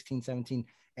 15, 16, 17,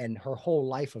 and her whole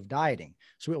life of dieting.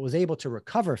 So it was able to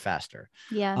recover faster.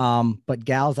 But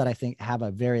gals that I think have a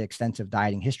very extensive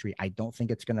dieting history, I don't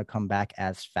think it's going to come back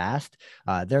as fast.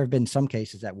 There have been some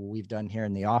cases that we've done here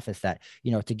in the office that,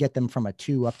 you know, to get them from a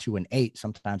 2 up to an 8,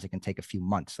 sometimes it can take a few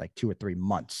months, like 2 or 3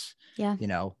 months, you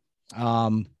know.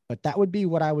 But that would be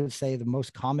what I would say the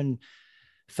most common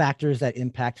factors that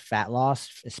impact fat loss,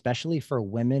 especially for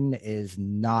women, is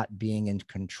not being in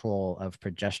control of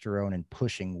progesterone and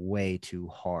pushing way too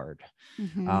hard.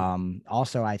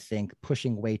 Also, I think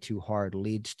pushing way too hard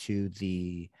leads to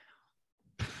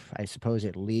I suppose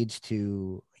it leads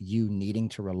to you needing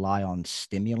to rely on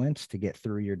stimulants to get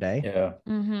through your day.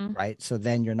 Right. So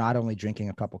then you're not only drinking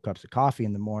a couple cups of coffee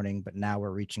in the morning, but now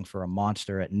we're reaching for a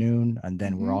Monster at noon. And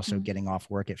then we're also getting off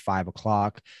work at 5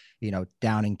 o'clock, you know,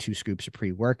 downing 2 scoops of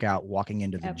pre-workout, walking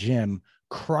into the gym,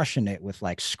 crushing it with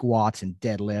like squats and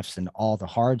deadlifts and all the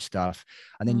hard stuff.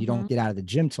 And then you don't get out of the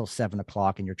gym till 7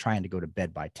 o'clock and you're trying to go to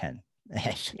bed by 10.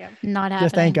 Not happening.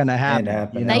 Just ain't gonna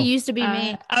happen. You know? That used to be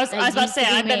me. I was about to say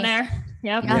I've been there.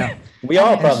 We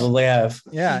all probably have.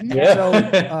 So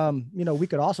you know, we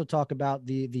could also talk about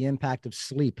the impact of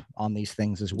sleep on these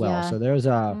things as well. So there's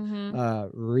a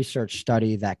research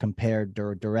study that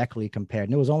directly compared,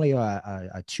 and it was only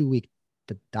a 2-week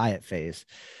diet phase.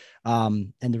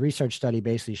 And the research study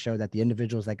basically showed that the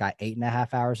individuals that got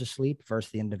 8.5 hours of sleep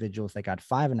versus the individuals that got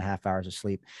 5.5 hours of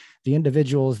sleep, the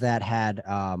individuals that had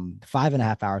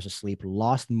 5.5 hours of sleep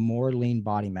lost more lean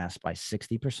body mass by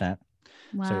 60%.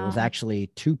 So it was actually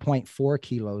 2.4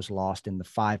 kilos lost in the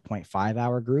 5.5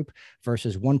 hour group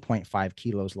versus 1.5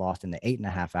 kilos lost in the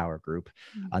 8.5 hour group.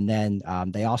 And then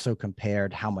they also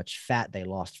compared how much fat they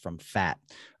lost from fat.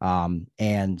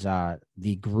 And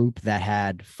the group that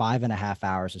had 5.5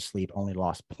 hours of sleep only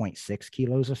lost 0.6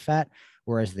 kilos of fat,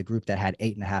 whereas the group that had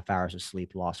 8.5 hours of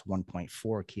sleep lost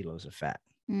 1.4 kilos of fat.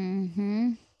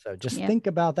 So just think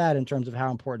about that in terms of how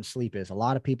important sleep is. A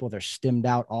lot of people, they're stimmed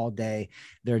out all day.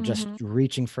 They're just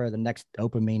reaching for the next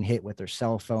dopamine hit with their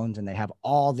cell phones, and they have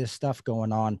all this stuff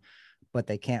going on, but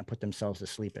they can't put themselves to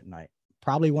sleep at night.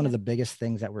 Probably one of the biggest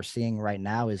things that we're seeing right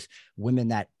now is women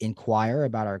that inquire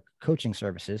about our coaching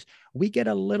services. We get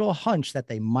a little hunch that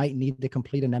they might need to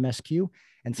complete an MSQ.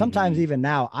 And sometimes even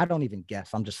now, I don't even guess.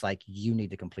 I'm just like, you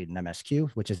need to complete an MSQ,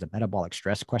 which is the metabolic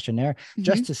stress questionnaire,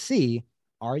 just to see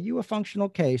are you a functional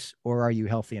case or are you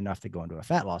healthy enough to go into a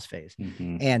fat loss phase?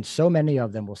 Mm-hmm. And so many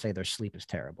of them will say their sleep is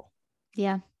terrible.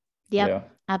 Yeah.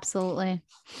 Absolutely.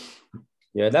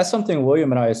 Yeah, that's something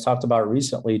William and I has talked about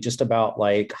recently, just about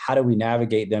like, how do we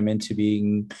navigate them into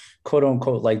being quote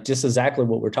unquote, like just exactly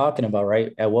what we're talking about,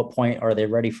 right? At what point are they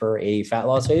ready for a fat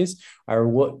loss phase, or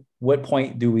what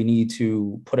point do we need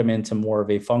to put them into more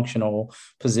of a functional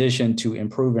position to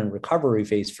improve and recovery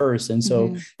phase first? And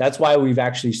so that's why we've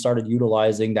actually started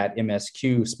utilizing that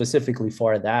MSQ specifically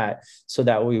for that, so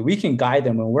that we can guide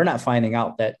them when we're not finding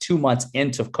out that 2 months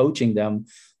into coaching them,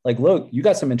 like, look, you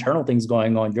got some internal things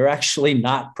going on. You're actually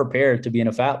not prepared to be in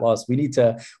a fat loss. We need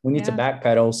to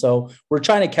backpedal. So we're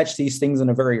trying to catch these things in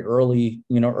a very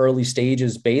early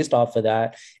stages based off of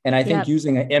that. And I think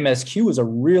using an MSQ is a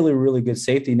really, really good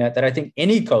safety net that I think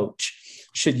any coach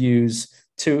should use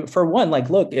for one, like,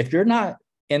 look, if you're not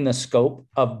in the scope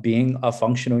of being a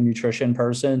functional nutrition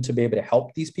person to be able to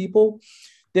help these people,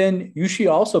 then you should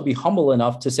also be humble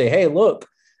enough to say, hey, look,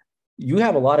 you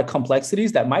have a lot of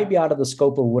complexities that might be out of the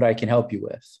scope of what I can help you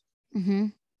with.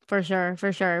 For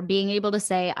sure. Being able to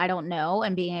say, I don't know,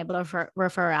 and being able to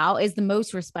refer out is the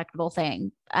most respectable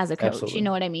thing as a coach. Absolutely. You know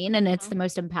what I mean? And it's the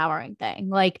most empowering thing.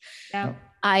 Like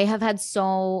I have had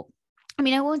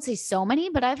I won't say so many,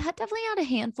 but I've definitely had a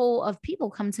handful of people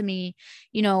come to me,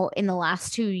 in the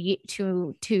last 2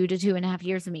 to 2.5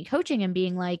 years of me coaching and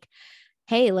being like,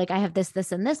 hey, like I have this,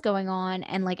 and this going on.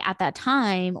 And like at that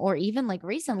time, or even like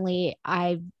recently,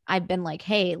 I've been like,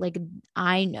 hey, like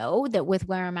I know that with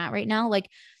where I'm at right now, like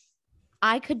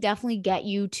I could definitely get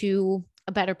you to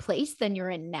a better place than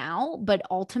you're in now. But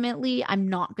ultimately, I'm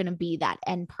not going to be that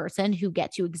end person who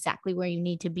gets you exactly where you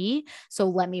need to be. So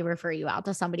let me refer you out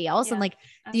to somebody else. Yeah, and like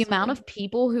absolutely. The amount of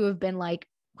people who have been like,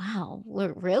 wow,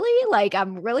 really? Like,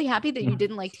 I'm really happy that you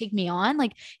didn't like take me on.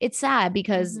 Like, it's sad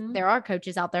because there are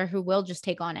coaches out there who will just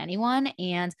take on anyone.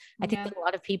 And I think that a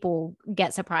lot of people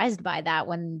get surprised by that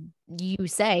when you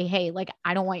say, hey, like,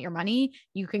 I don't want your money.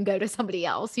 You can go to somebody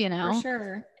else, For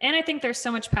sure. And I think there's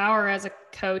so much power as a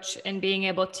coach in being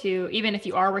able to, even if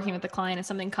you are working with a client and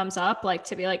something comes up, like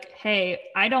to be like, hey,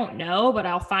 I don't know, but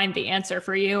I'll find the answer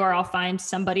for you, or I'll find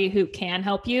somebody who can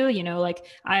help you.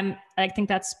 I think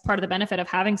that's part of the benefit of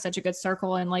having such a good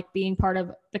circle and like being part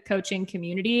of the coaching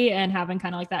community and having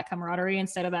kind of like that camaraderie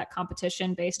instead of that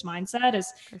competition based mindset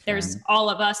is there's all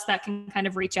of us that can kind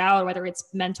of reach out, whether it's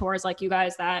mentors like you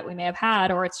guys that we may have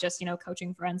had, or it's just,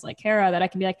 coaching friends like Kara that I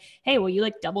can be like, hey, will you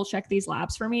like double check these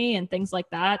labs for me and things like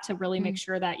that to really make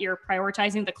sure that you're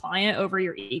prioritizing the client over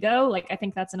your ego. Like, I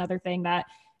think that's another thing that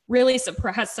really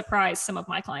has surprised some of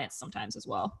my clients sometimes as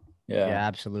well. Yeah,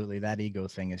 absolutely. That ego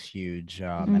thing is huge.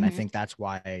 And I think that's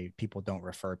why people don't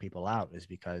refer people out, is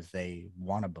because they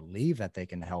want to believe that they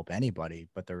can help anybody.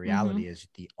 But the reality is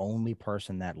the only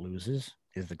person that loses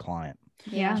is the client.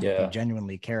 Yeah. If you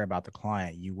genuinely care about the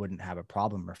client, you wouldn't have a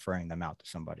problem referring them out to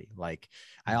somebody. Like,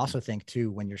 I also think too,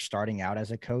 when you're starting out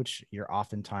as a coach, you're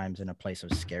oftentimes in a place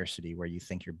of scarcity where you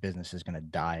think your business is going to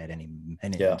die at any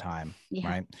time.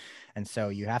 Right. And so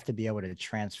you have to be able to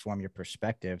transform your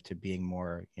perspective to being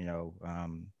more,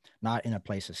 not in a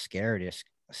place of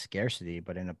scarcity,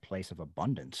 but in a place of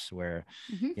abundance where,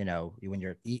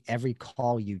 when every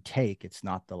call you take, it's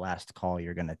not the last call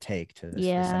you're going to take to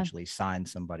essentially sign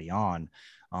somebody on.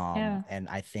 And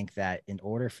I think that in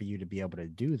order for you to be able to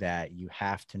do that, you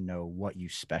have to know what you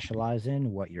specialize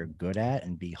in, what you're good at,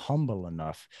 and be humble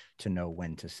enough to know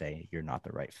when to say you're not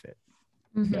the right fit.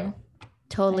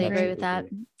 Totally agree with that.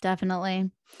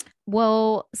 Definitely.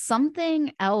 Well,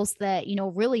 something else that,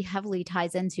 really heavily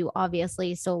ties into,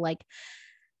 obviously, so like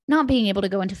not being able to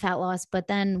go into fat loss, but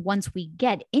then once we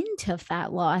get into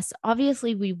fat loss,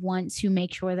 obviously we want to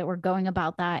make sure that we're going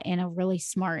about that in a really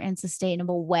smart and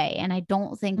sustainable way. And I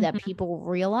don't think that people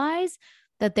realize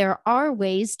that there are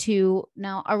ways to,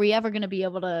 now, are we ever going to be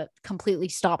able to completely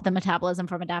stop the metabolism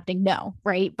from adapting? No.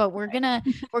 Right. But we're going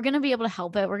to be able to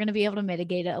help it. We're going to be able to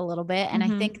mitigate it a little bit. And I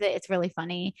think that it's really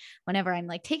funny whenever I'm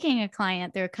like taking a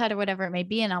client through a cut or whatever it may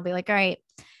be. And I'll be like, all right,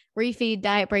 refeed,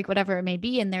 diet break, whatever it may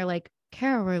be. And they're like,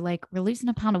 Kara, we're losing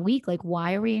a pound a week. Like,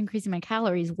 why are we increasing my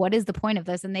calories? What is the point of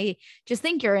this? And they just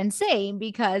think you're insane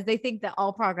because they think that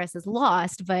all progress is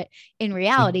lost. But in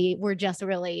reality, we're just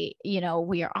really,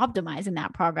 we are optimizing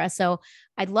that progress. So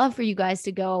I'd love for you guys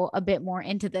to go a bit more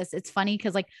into this. It's funny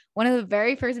because like one of the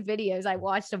very first videos I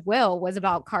watched of Will was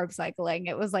about carb cycling.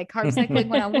 It was like carb cycling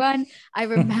 101. I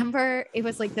remember it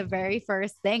was like the very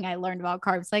first thing I learned about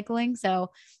carb cycling.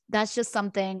 So that's just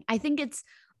something I think it's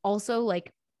also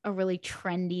like a really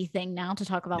trendy thing now to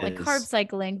talk about, like carb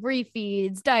cycling,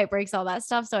 refeeds, diet breaks, all that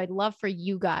stuff. So I'd love for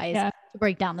you guys to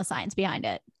break down the science behind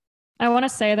it. I want to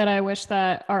say that I wish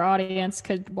that our audience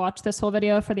could watch this whole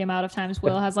video for the amount of times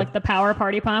Will has like the power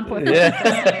party pump with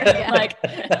like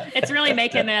it's really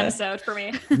making the episode for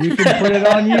me. You can put it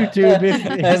on YouTube if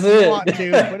you want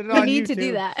to. Put it on We need YouTube. to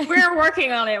do that. We're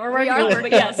working on it. We're working on it,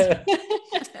 but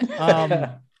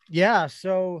yes. Yeah.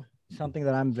 So something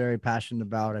that I'm very passionate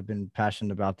about. I've been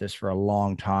passionate about this for a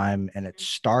long time, and it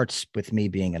starts with me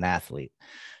being an athlete.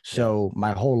 So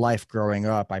my whole life growing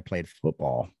up, I played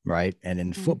football, right? And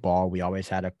in football, we always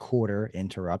had a quarter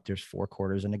interrupt. There's 4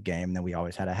 quarters in a game. And then we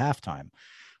always had a halftime.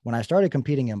 When I started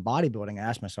competing in bodybuilding, I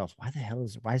asked myself,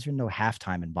 why is there no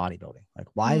halftime in bodybuilding? Like,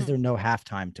 why is there no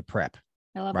halftime to prep?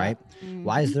 I love Right? that.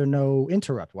 Why is there no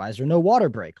interrupt? Why is there no water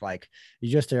break? Like,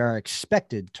 you just are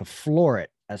expected to floor it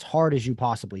as hard as you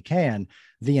possibly can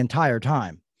the entire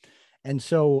time. And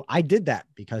so I did that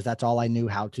because that's all I knew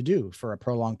how to do for a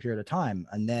prolonged period of time.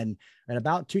 And then at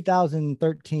about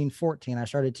 2013, 14, I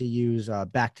started to use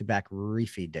back-to-back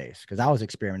refeed days because I was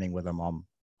experimenting with them on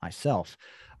myself.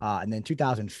 And then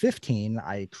 2015,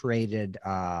 I created,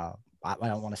 I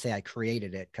don't want to say I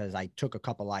created it because I took a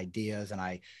couple ideas and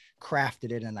I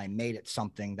crafted it and I made it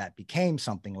something that became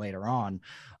something later on.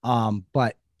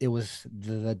 But it was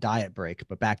the diet break,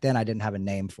 but back then I didn't have a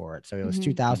name for it. So it was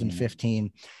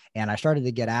 2015. And I started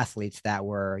to get athletes that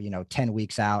were, 10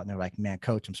 weeks out and they're like, man,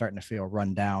 coach, I'm starting to feel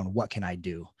run down. What can I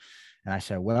do? And I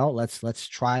said, well, let's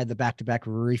try the back-to-back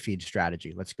refeed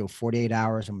strategy. Let's go 48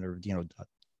 hours. I'm going to,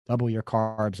 double your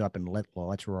carbs up and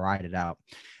let's ride it out.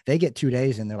 They get 2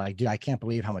 days and they're like, dude, I can't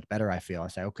believe how much better I feel. I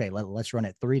say, okay, let's run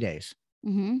it 3 days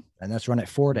and let's run it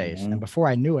 4 days. And before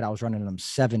I knew it, I was running them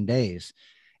 7 days.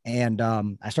 And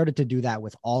I started to do that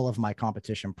with all of my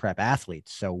competition prep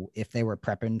athletes. So if they were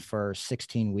prepping for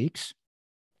 16 weeks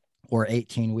or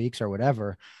 18 weeks or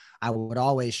whatever, I would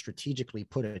always strategically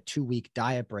put a 2-week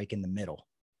diet break in the middle,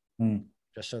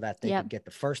 just so that they could get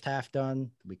the first half done.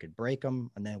 We could break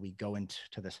them, and then we go into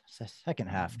the second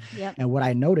half. And what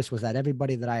I noticed was that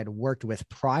everybody that I had worked with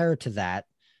prior to that,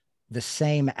 the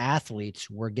same athletes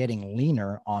were getting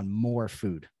leaner on more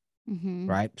food.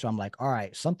 Right. So I'm like, all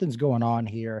right, something's going on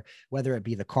here, whether it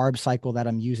be the carb cycle that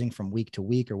I'm using from week to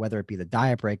week, or whether it be the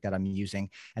diet break that I'm using.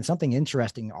 And something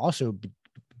interesting also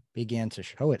began to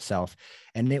show itself.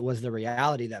 And it was the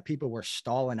reality that people were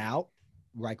stalling out,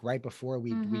 like right before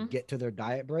we'd get to their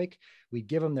diet break. We'd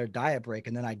give them their diet break,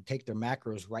 and then I'd take their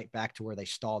macros right back to where they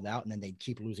stalled out, and then they'd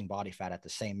keep losing body fat at the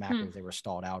same macros they were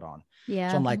stalled out on. So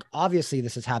I'm like, obviously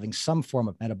this is having some form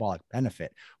of metabolic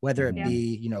benefit, whether it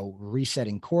be,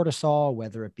 resetting cortisol,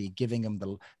 whether it be giving them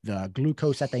the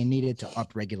glucose that they needed to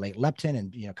upregulate leptin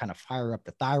and, kind of fire up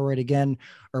the thyroid again,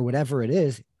 or whatever it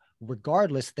is.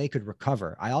 Regardless, they could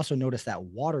recover. I also noticed that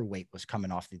water weight was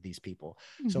coming off these people.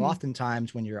 So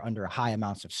oftentimes when you're under high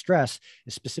amounts of stress,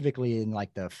 specifically in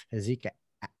like the physique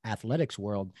athletics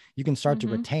world, you can start to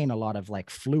retain a lot of like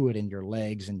fluid in your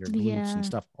legs and your glutes and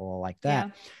stuff all like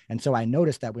that. And so I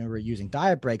noticed that when we were using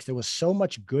diet breaks, there was so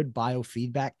much good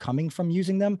biofeedback coming from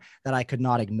using them that I could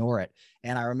not ignore it.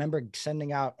 And I remember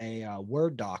sending out a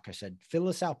Word doc. I said, fill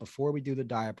this out before we do the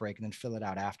diet break and then fill it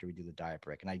out after we do the diet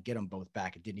break. And I'd get them both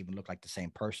back. It didn't even look like the same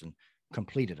person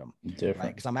completed them. Right?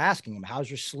 Because I'm asking them, how's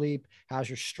your sleep? How's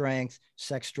your strength,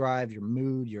 sex drive, your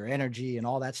mood, your energy, and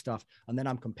all that stuff. And then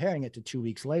I'm comparing it to 2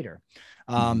 weeks later.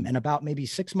 And about maybe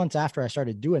 6 months after I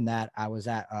started doing that, I was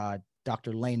at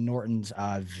Dr. Lane Norton's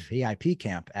VIP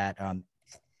camp at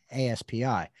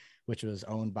ASPI, which was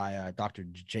owned by Dr.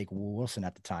 Jake Wilson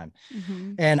at the time.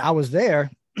 And I was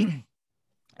there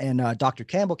and Dr.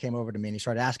 Campbell came over to me and he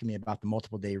started asking me about the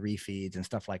multiple day refeeds and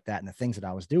stuff like that and the things that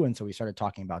I was doing. So we started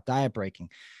talking about diet breaking.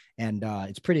 And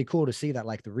it's pretty cool to see that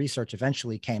like the research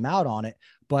eventually came out on it.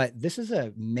 But this is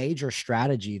a major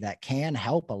strategy that can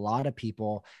help a lot of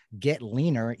people get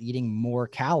leaner eating more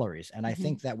calories. And I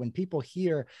think that when people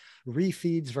hear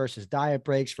refeeds versus diet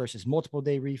breaks versus multiple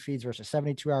day refeeds versus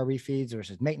 72-hour refeeds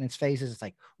versus maintenance phases, it's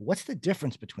like, what's the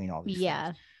difference between all these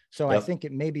things? So I think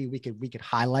maybe we could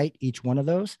highlight each one of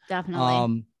those.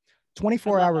 Definitely.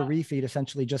 24-hour refeed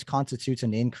essentially just constitutes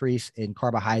an increase in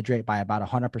carbohydrate by about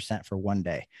 100% for 1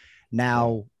 day.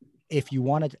 Now, if you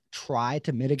want to try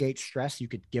to mitigate stress, you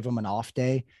could give them an off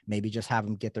day, maybe just have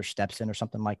them get their steps in or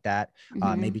something like that.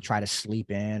 Maybe try to sleep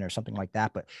in or something like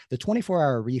that. But the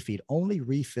 24-hour refeed only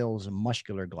refills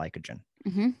muscular glycogen,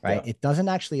 right? It doesn't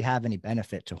actually have any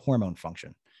benefit to hormone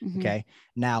function. Okay.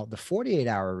 Now the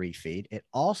 48-hour refeed, it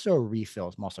also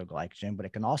refills muscle glycogen, but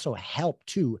it can also help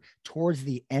to, towards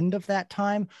the end of that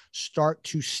time, start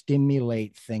to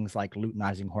stimulate things like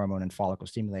luteinizing hormone and follicle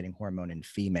stimulating hormone in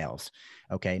females.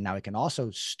 Okay. Now it can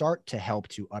also start to help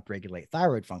to upregulate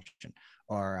thyroid function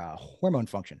or hormone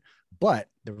function. But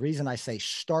the reason I say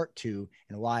start to,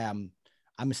 and why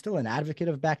I'm still an advocate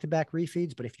of back-to-back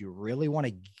refeeds, but if you really want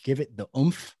to give it the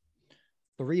oomph,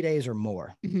 3 days or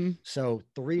more. So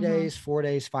 3 days, 4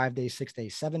 days, 5 days, 6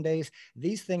 days, 7 days,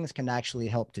 these things can actually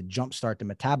help to jumpstart the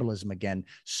metabolism again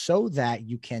so that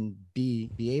you can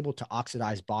be able to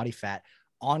oxidize body fat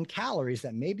on calories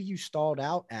that maybe you stalled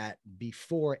out at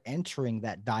before entering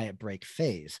that diet break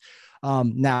phase.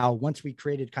 Now, once we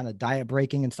created kind of diet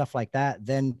breaking and stuff like that,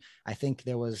 then I think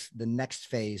there was the next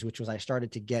phase, which was I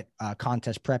started to get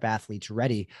contest prep athletes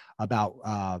ready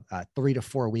about 3 to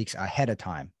 4 weeks ahead of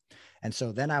time. And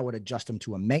so then I would adjust them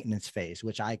to a maintenance phase,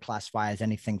 which I classify as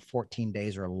anything 14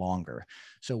 days or longer.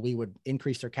 So we would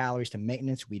increase their calories to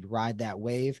maintenance. We'd ride that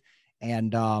wave.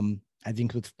 And I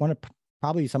think it's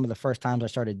probably some of the first times I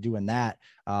started doing that.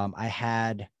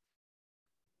 I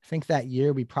think that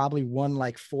year we probably won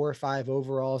like 4 or 5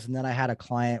 overalls. And then I had a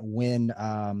client win.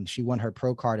 She won her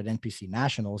pro card at NPC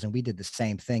Nationals, and we did the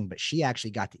same thing, but she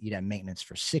actually got to eat at maintenance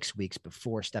for 6 weeks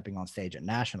before stepping on stage at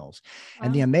Nationals. Wow.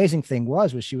 And the amazing thing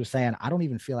was she was saying, I don't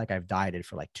even feel like I've dieted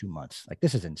for like 2 months. Like,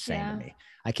 this is insane to me.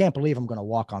 I can't believe I'm going to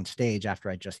walk on stage after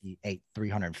I just ate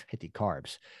 350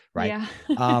 carbs. Right.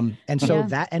 Yeah. And so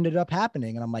that ended up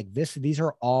happening. And I'm like, these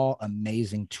are all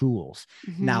amazing tools.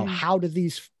 Now, how do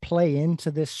these play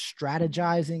into this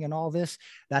strategizing and all this?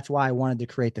 That's why I wanted to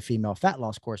create the female fat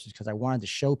loss courses, because I wanted to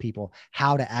show people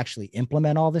how to actually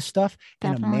implement all this stuff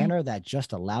in a manner that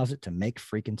just allows it to make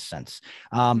freaking sense.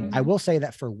 I will say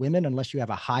that for women, unless you have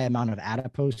a high amount of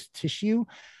adipose tissue,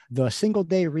 the single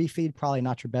day refeed, probably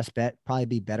not your best bet. Probably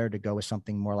be better to go with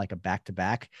something more like a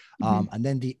back-to-back. And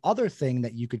then the other thing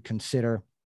that you could consider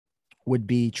would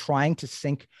be trying to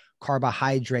sync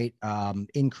carbohydrate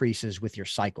increases with your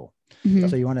cycle.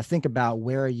 So you want to think about,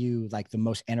 where are you like the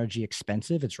most energy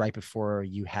expensive? It's right before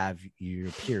you have your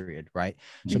period, right?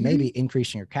 So maybe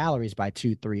increasing your calories by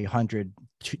 200-300,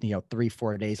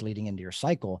 3-4 days leading into your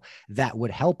cycle, that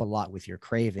would help a lot with your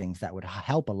cravings. That would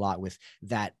help a lot with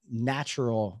that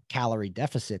natural calorie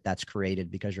deficit that's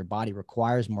created because your body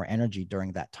requires more energy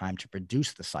during that time to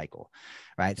produce the cycle,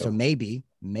 right? So maybe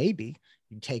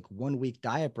you take 1 week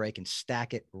diet break and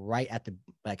stack it right at the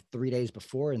 3 days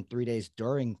before and 3 days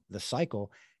during the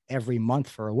cycle every month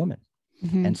for a woman.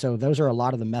 And so those are a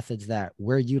lot of the methods that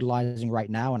we're utilizing right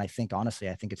now. And I think, honestly,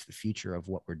 it's the future of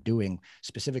what we're doing,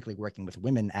 specifically working with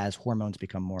women as hormones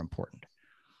become more important.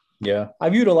 Yeah,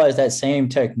 I've utilized that same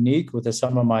technique with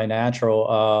some of my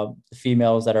natural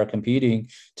females that are competing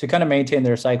to kind of maintain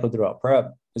their cycle throughout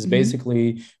prep. It's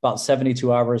basically about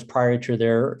 72 hours prior to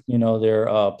their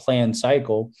planned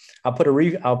cycle. I'll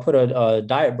put a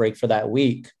diet break for that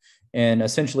week, and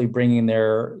essentially bringing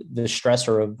the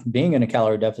stressor of being in a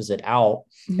calorie deficit out.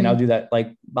 And I'll do that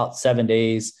like about 7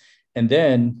 days. And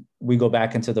then we go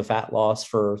back into the fat loss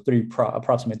for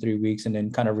approximately 3 weeks, and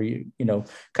then kind of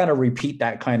repeat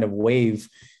that kind of wave.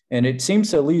 And it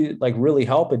seems to really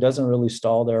help. It doesn't really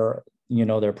stall their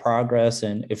progress.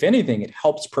 And if anything, it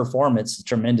helps performance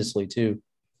tremendously too.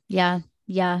 Yeah.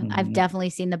 I've definitely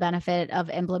seen the benefit of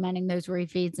implementing those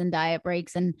refeeds and diet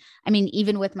breaks. And I mean,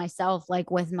 even with myself,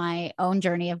 like with my own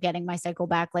journey of getting my cycle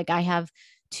back, like I have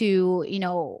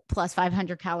 2, plus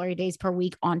 500 calorie days per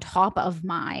week on top of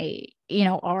my,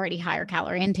 already higher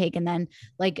calorie intake. And then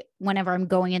like whenever I'm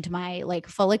going into my like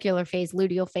follicular phase,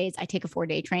 luteal phase, I take a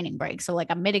 4-day training break. So like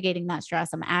I'm mitigating that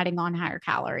stress. I'm adding on higher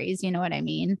calories, you know what I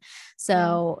mean?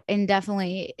 So, and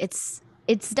definitely it's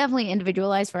definitely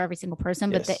individualized for every single person,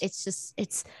 but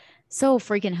it's so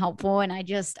freaking helpful. And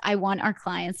I want our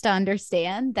clients to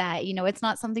understand that, it's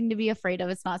not something to be afraid of.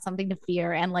 It's not something to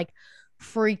fear and like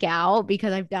freak out,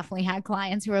 because I've definitely had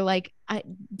clients who are like,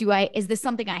 is this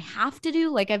something I have to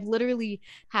do? Like I've literally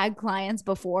had clients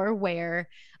before where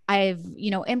I've,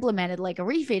 implemented like a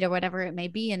refeed or whatever it may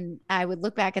be. And I would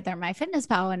look back at their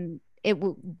MyFitnessPal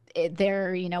and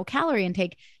their, calorie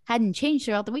intake hadn't changed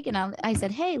throughout the week. And I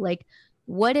said, hey, like,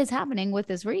 what is happening with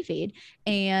this refeed?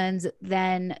 And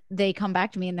then they come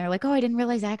back to me and they're like, oh, I didn't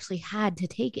realize I actually had to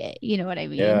take it. You know what I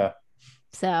mean? Yeah.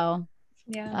 So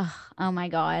yeah. Oh my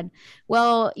God.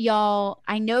 Well, y'all,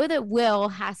 I know that Will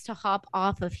has to hop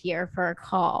off of here for a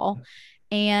call.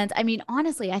 And I mean,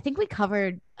 honestly, I think we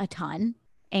covered a ton.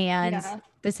 And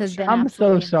this has been I'm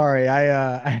so absolutely sorry.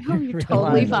 I No, you're realized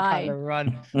totally I kinda fine.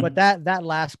 run. But that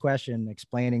last question,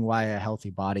 explaining why a healthy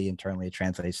body internally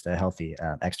translates to healthy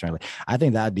externally, I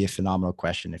think that would be a phenomenal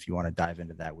question if you want to dive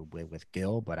into that with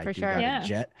Gil. But I For do sure. got Yeah. a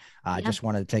jet. I just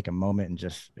wanted to take a moment and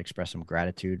just express some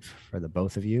gratitude for the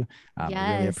both of you. I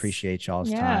really Yes. appreciate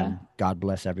y'all's Yeah. time. God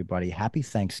bless everybody. Happy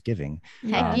Thanksgiving.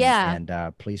 Heck yeah.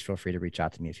 And please feel free to reach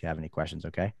out to me if you have any questions.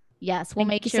 Okay. Yes, we'll Thank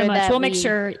make you sure so much. that We'll make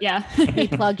sure. Yeah. we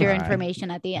plug your All right.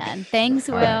 information at the end. Thanks,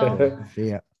 All right. Will.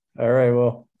 See ya. All right.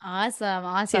 Well, Awesome.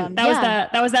 See, Awesome.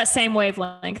 that was that same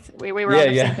wavelength. We were Yeah, on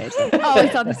the yeah. same page there.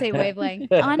 Always on the same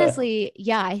wavelength. Honestly,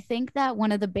 yeah, I think that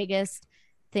one of the biggest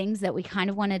things that we kind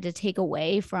of wanted to take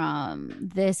away from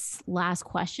this last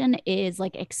question is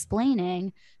like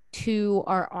explaining to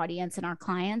our audience and our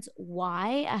clients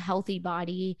why a healthy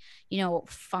body,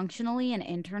 functionally and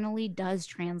internally does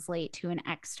translate to an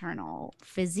external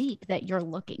physique that you're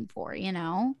looking for,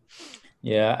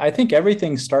 Yeah, I think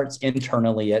everything starts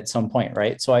internally at some point,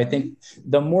 right? So I think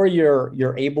the more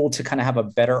you're able to kind of have a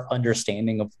better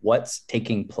understanding of what's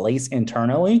taking place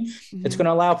internally, it's going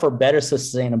to allow for better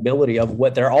sustainability of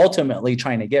what they're ultimately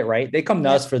trying to get, right? They come to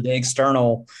us for the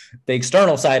external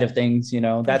side of things,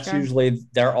 that's sure. usually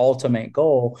their ultimate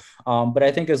goal. But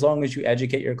I think as long as you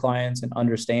educate your clients and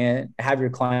have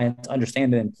your clients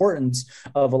understand the importance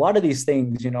of a lot of these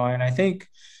things, and I think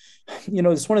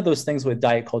it's one of those things with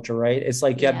diet culture, right? It's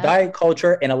like you have diet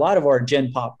culture, and a lot of our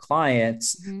Gen Pop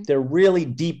clients, they're really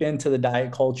deep into the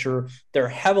diet culture. They're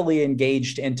heavily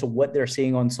engaged into what they're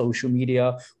seeing on social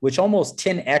media, which almost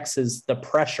 10x's the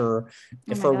pressure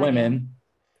for women,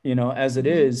 as it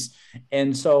is.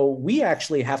 And so we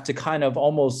actually have to kind of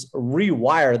almost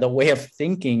rewire the way of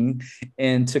thinking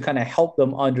and to kind of help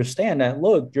them understand that,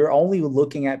 look, you're only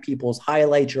looking at people's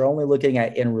highlights. You're only looking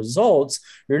at end results.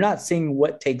 You're not seeing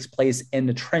what takes place in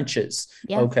the trenches.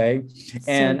 Yeah. Okay.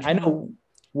 And I know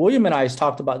William and I have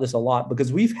talked about this a lot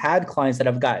because we've had clients that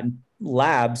have gotten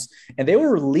labs and they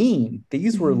were lean.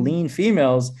 These were lean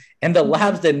females, and the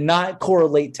labs did not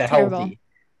correlate to healthy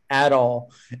at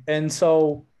all. And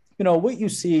so what you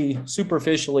see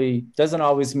superficially doesn't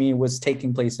always mean what's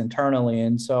taking place internally.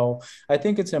 And so I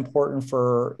think it's important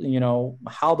for,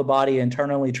 how the body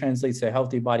internally translates to a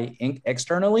healthy body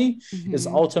externally is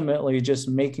ultimately just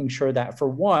making sure that, for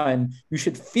one, you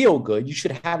should feel good. You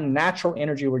should have natural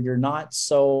energy where you're not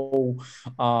so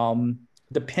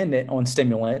dependent on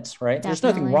stimulants, right? There's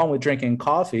nothing wrong with drinking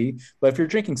coffee, but if you're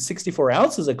drinking 64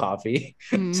 ounces of coffee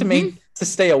to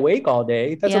stay awake all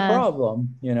day, that's a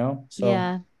problem, So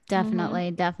yeah.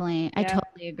 Definitely. I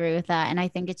totally agree with that. And I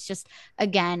think it's just,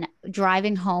 again,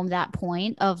 driving home that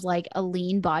point of like a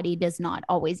lean body does not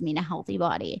always mean a healthy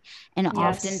body. And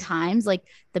oftentimes like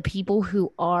the people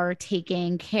who are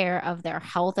taking care of their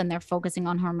health and they're focusing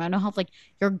on hormonal health, like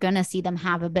you're going to see them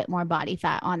have a bit more body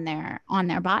fat on their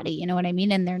body. You know what I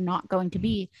mean? And they're not going to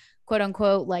be quote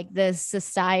unquote, like the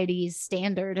society's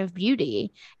standard of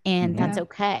beauty. And that's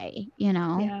okay.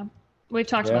 Yeah. We've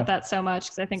talked about that so much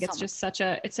because I think it's just such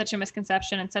a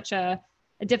misconception and such a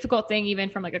difficult thing, even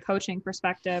from like a coaching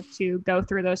perspective, to go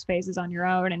through those phases on your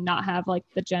own and not have like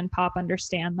the Gen Pop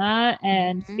understand that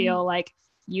and feel like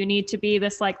you need to be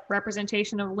this like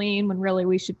representation of lean when really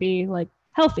we should be like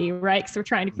healthy, right? Because we're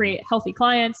trying to create healthy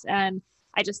clients. And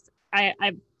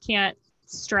I can't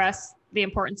stress the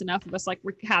importance enough of us like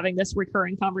having this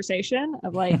recurring conversation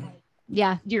of like,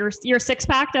 yeah, your six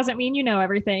pack doesn't mean you know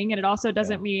everything, and it also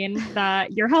doesn't mean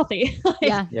that you're healthy.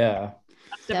 Yeah,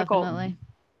 that's difficult. Definitely.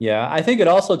 Yeah, I think it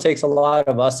also takes a lot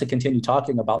of us to continue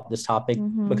talking about this topic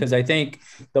because I think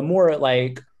the more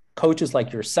like coaches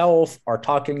like yourself are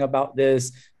talking about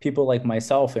this, people like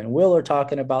myself and Will are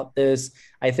talking about this,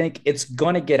 I think it's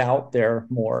going to get out there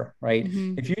more, right?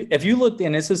 If you looked,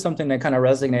 and this is something that kind of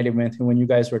resonated with me when you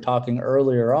guys were talking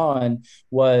earlier on,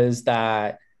 was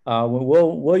that when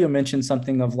William mentioned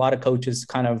something of a lot of coaches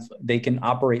they can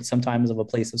operate sometimes of a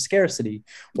place of scarcity.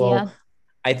 Well,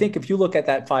 I think if you look at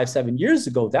that 5-7 years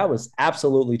ago, that was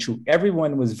absolutely true.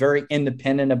 Everyone was very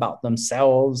independent about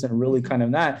themselves and really kind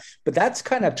of that, but that's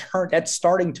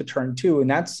starting to turn too. And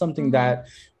that's something that,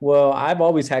 I've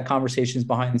always had conversations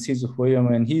behind the scenes with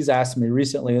William, and he's asked me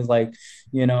recently is like,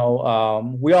 we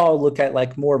all look at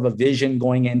like more of a vision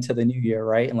going into the new year,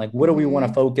 right? And like, what do we want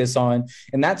to focus on?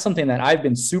 And that's something that I've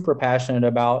been super passionate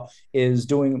about, is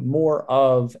doing more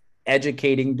of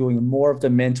educating, doing more of the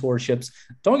mentorships.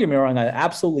 Don't get me wrong, I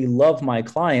absolutely love my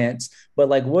clients, but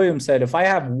like William said, if I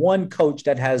have one coach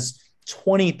that has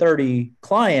 20-30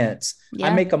 clients, I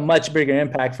make a much bigger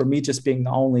impact for me just being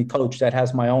the only coach that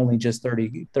has my only just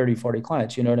 30-40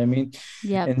 clients. You know what I mean?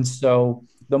 Yeah. And so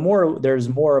the more there's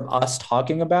more of us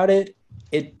talking about it,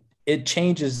 it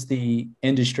changes the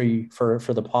industry for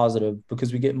the positive,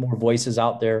 because we get more voices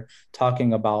out there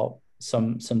talking about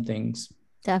some things.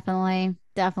 Definitely.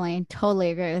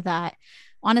 Totally agree with that.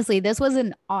 Honestly, this was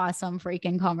an awesome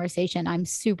freaking conversation. I'm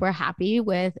super happy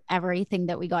with everything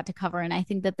that we got to cover. And I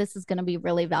think that this is going to be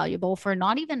really valuable for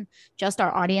not even just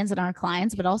our audience and our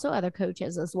clients, but also other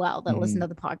coaches as well that listen to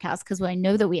the podcast, because I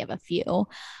know that we have a few.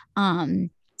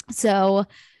 So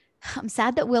I'm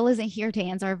sad that Will isn't here to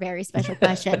answer our very special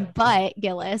question, but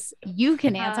Gillis, you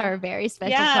can answer our very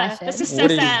special question. This is so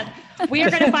sad. We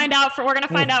are going to find out we're going to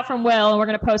find out from Will, and we're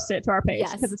going to post it to our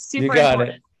page because it's super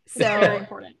important. So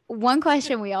important. One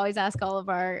question we always ask all of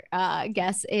our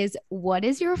guests is, what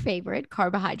is your favorite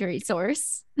carbohydrate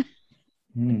source?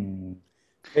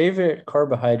 Favorite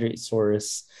carbohydrate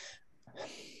source?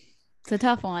 It's a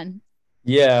tough one.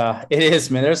 Yeah, it is,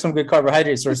 man. There's some good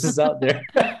carbohydrate sources out there.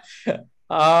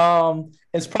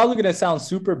 It's probably going to sound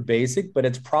super basic, but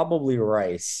it's probably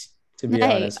rice, to be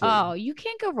honest with you. Oh, you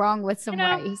can't go wrong with some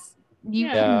rice. You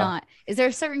cannot. Is there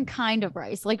a certain kind of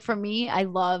rice? Like for me, I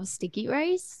love sticky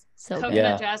rice. So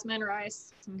coconut jasmine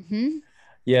rice.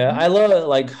 Yeah, I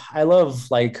love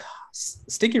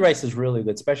sticky rice is really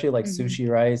good, especially like sushi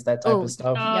rice, that type of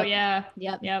stuff. Oh yep.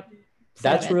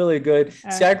 That's really good.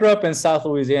 See, I grew up in South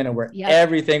Louisiana where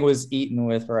everything was eaten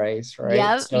with rice, right?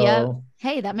 Yep.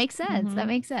 Hey, that makes sense. That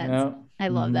makes sense. Yep. I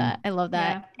love that.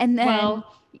 Yeah. And then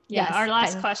our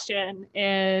last question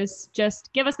is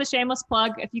just give us the shameless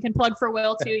plug. If you can plug for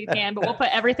Will too, you can, but we'll put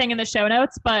everything in the show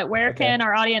notes. But where can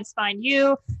our audience find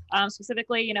you?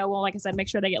 Specifically, we'll, like I said, make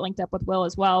sure they get linked up with Will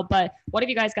as well. But what have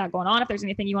you guys got going on? If there's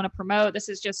anything you want to promote, this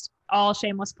is just all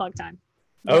shameless plug time.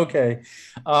 Okay.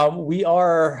 We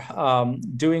are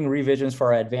doing revisions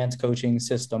for our advanced coaching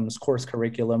systems course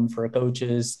curriculum for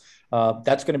coaches.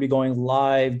 That's going to be going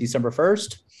live December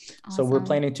 1st. Awesome. So we're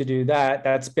planning to do that.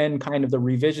 That's been kind of the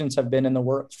revisions have been in the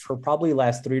works for probably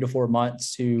last 3 to 4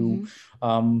 months to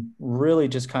really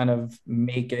just kind of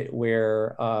make it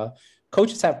where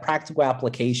coaches have practical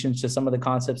applications to some of the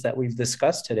concepts that we've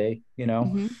discussed today.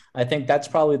 I think that's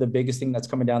probably the biggest thing that's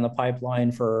coming down the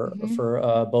pipeline for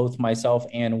both myself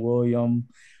and William.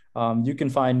 You can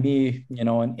find me,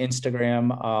 on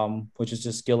Instagram, which is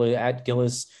just at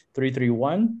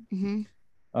Gillis331.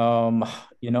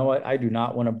 You know what? I do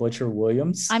not want to butcher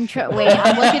Williams. I'm looking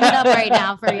it up right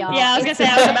now for y'all. Yeah, I was gonna say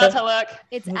I was about to look.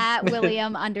 It's at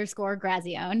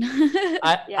William_Grazione.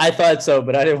 I thought so,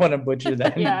 but I didn't want to butcher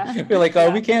that. Be like,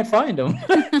 we can't find him.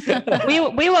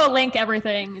 we will link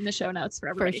everything in the show notes for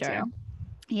everybody too.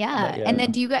 Yeah. And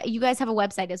then do you guys have a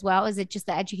website as well? Is it just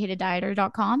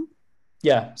theeducatedDieter.com?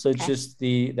 Yeah. So it's just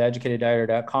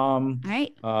theeducatedDieter.com. All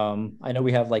right. I know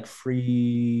we have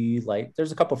free,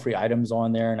 there's a couple free items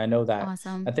on there. And I know that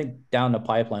I think down the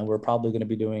pipeline, we're probably going to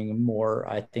be doing more,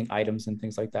 items and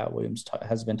things like that Williams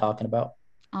has been talking about.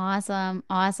 Awesome.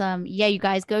 Yeah, you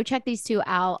guys go check these two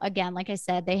out. Again, like I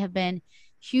said, they have been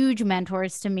huge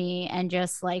mentors to me and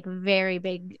just very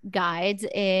big guides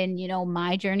in,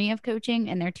 my journey of coaching,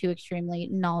 and they're two extremely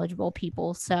knowledgeable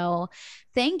people. So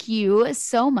thank you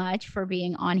so much for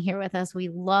being on here with us. We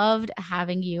loved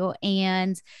having you.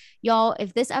 And y'all,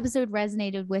 if this episode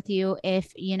resonated with you,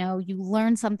 if, you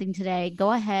learned something today,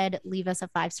 go ahead, leave us a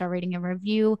 5-star rating and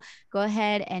review. Go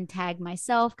ahead and tag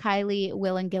myself, Kylie,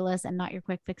 Will, and Gillis, and Not Your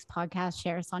Quick Fix podcast.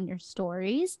 Share us on your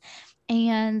stories.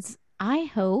 And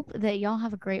I hope that y'all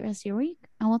have a great rest of your week,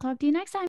 and we'll talk to you next time.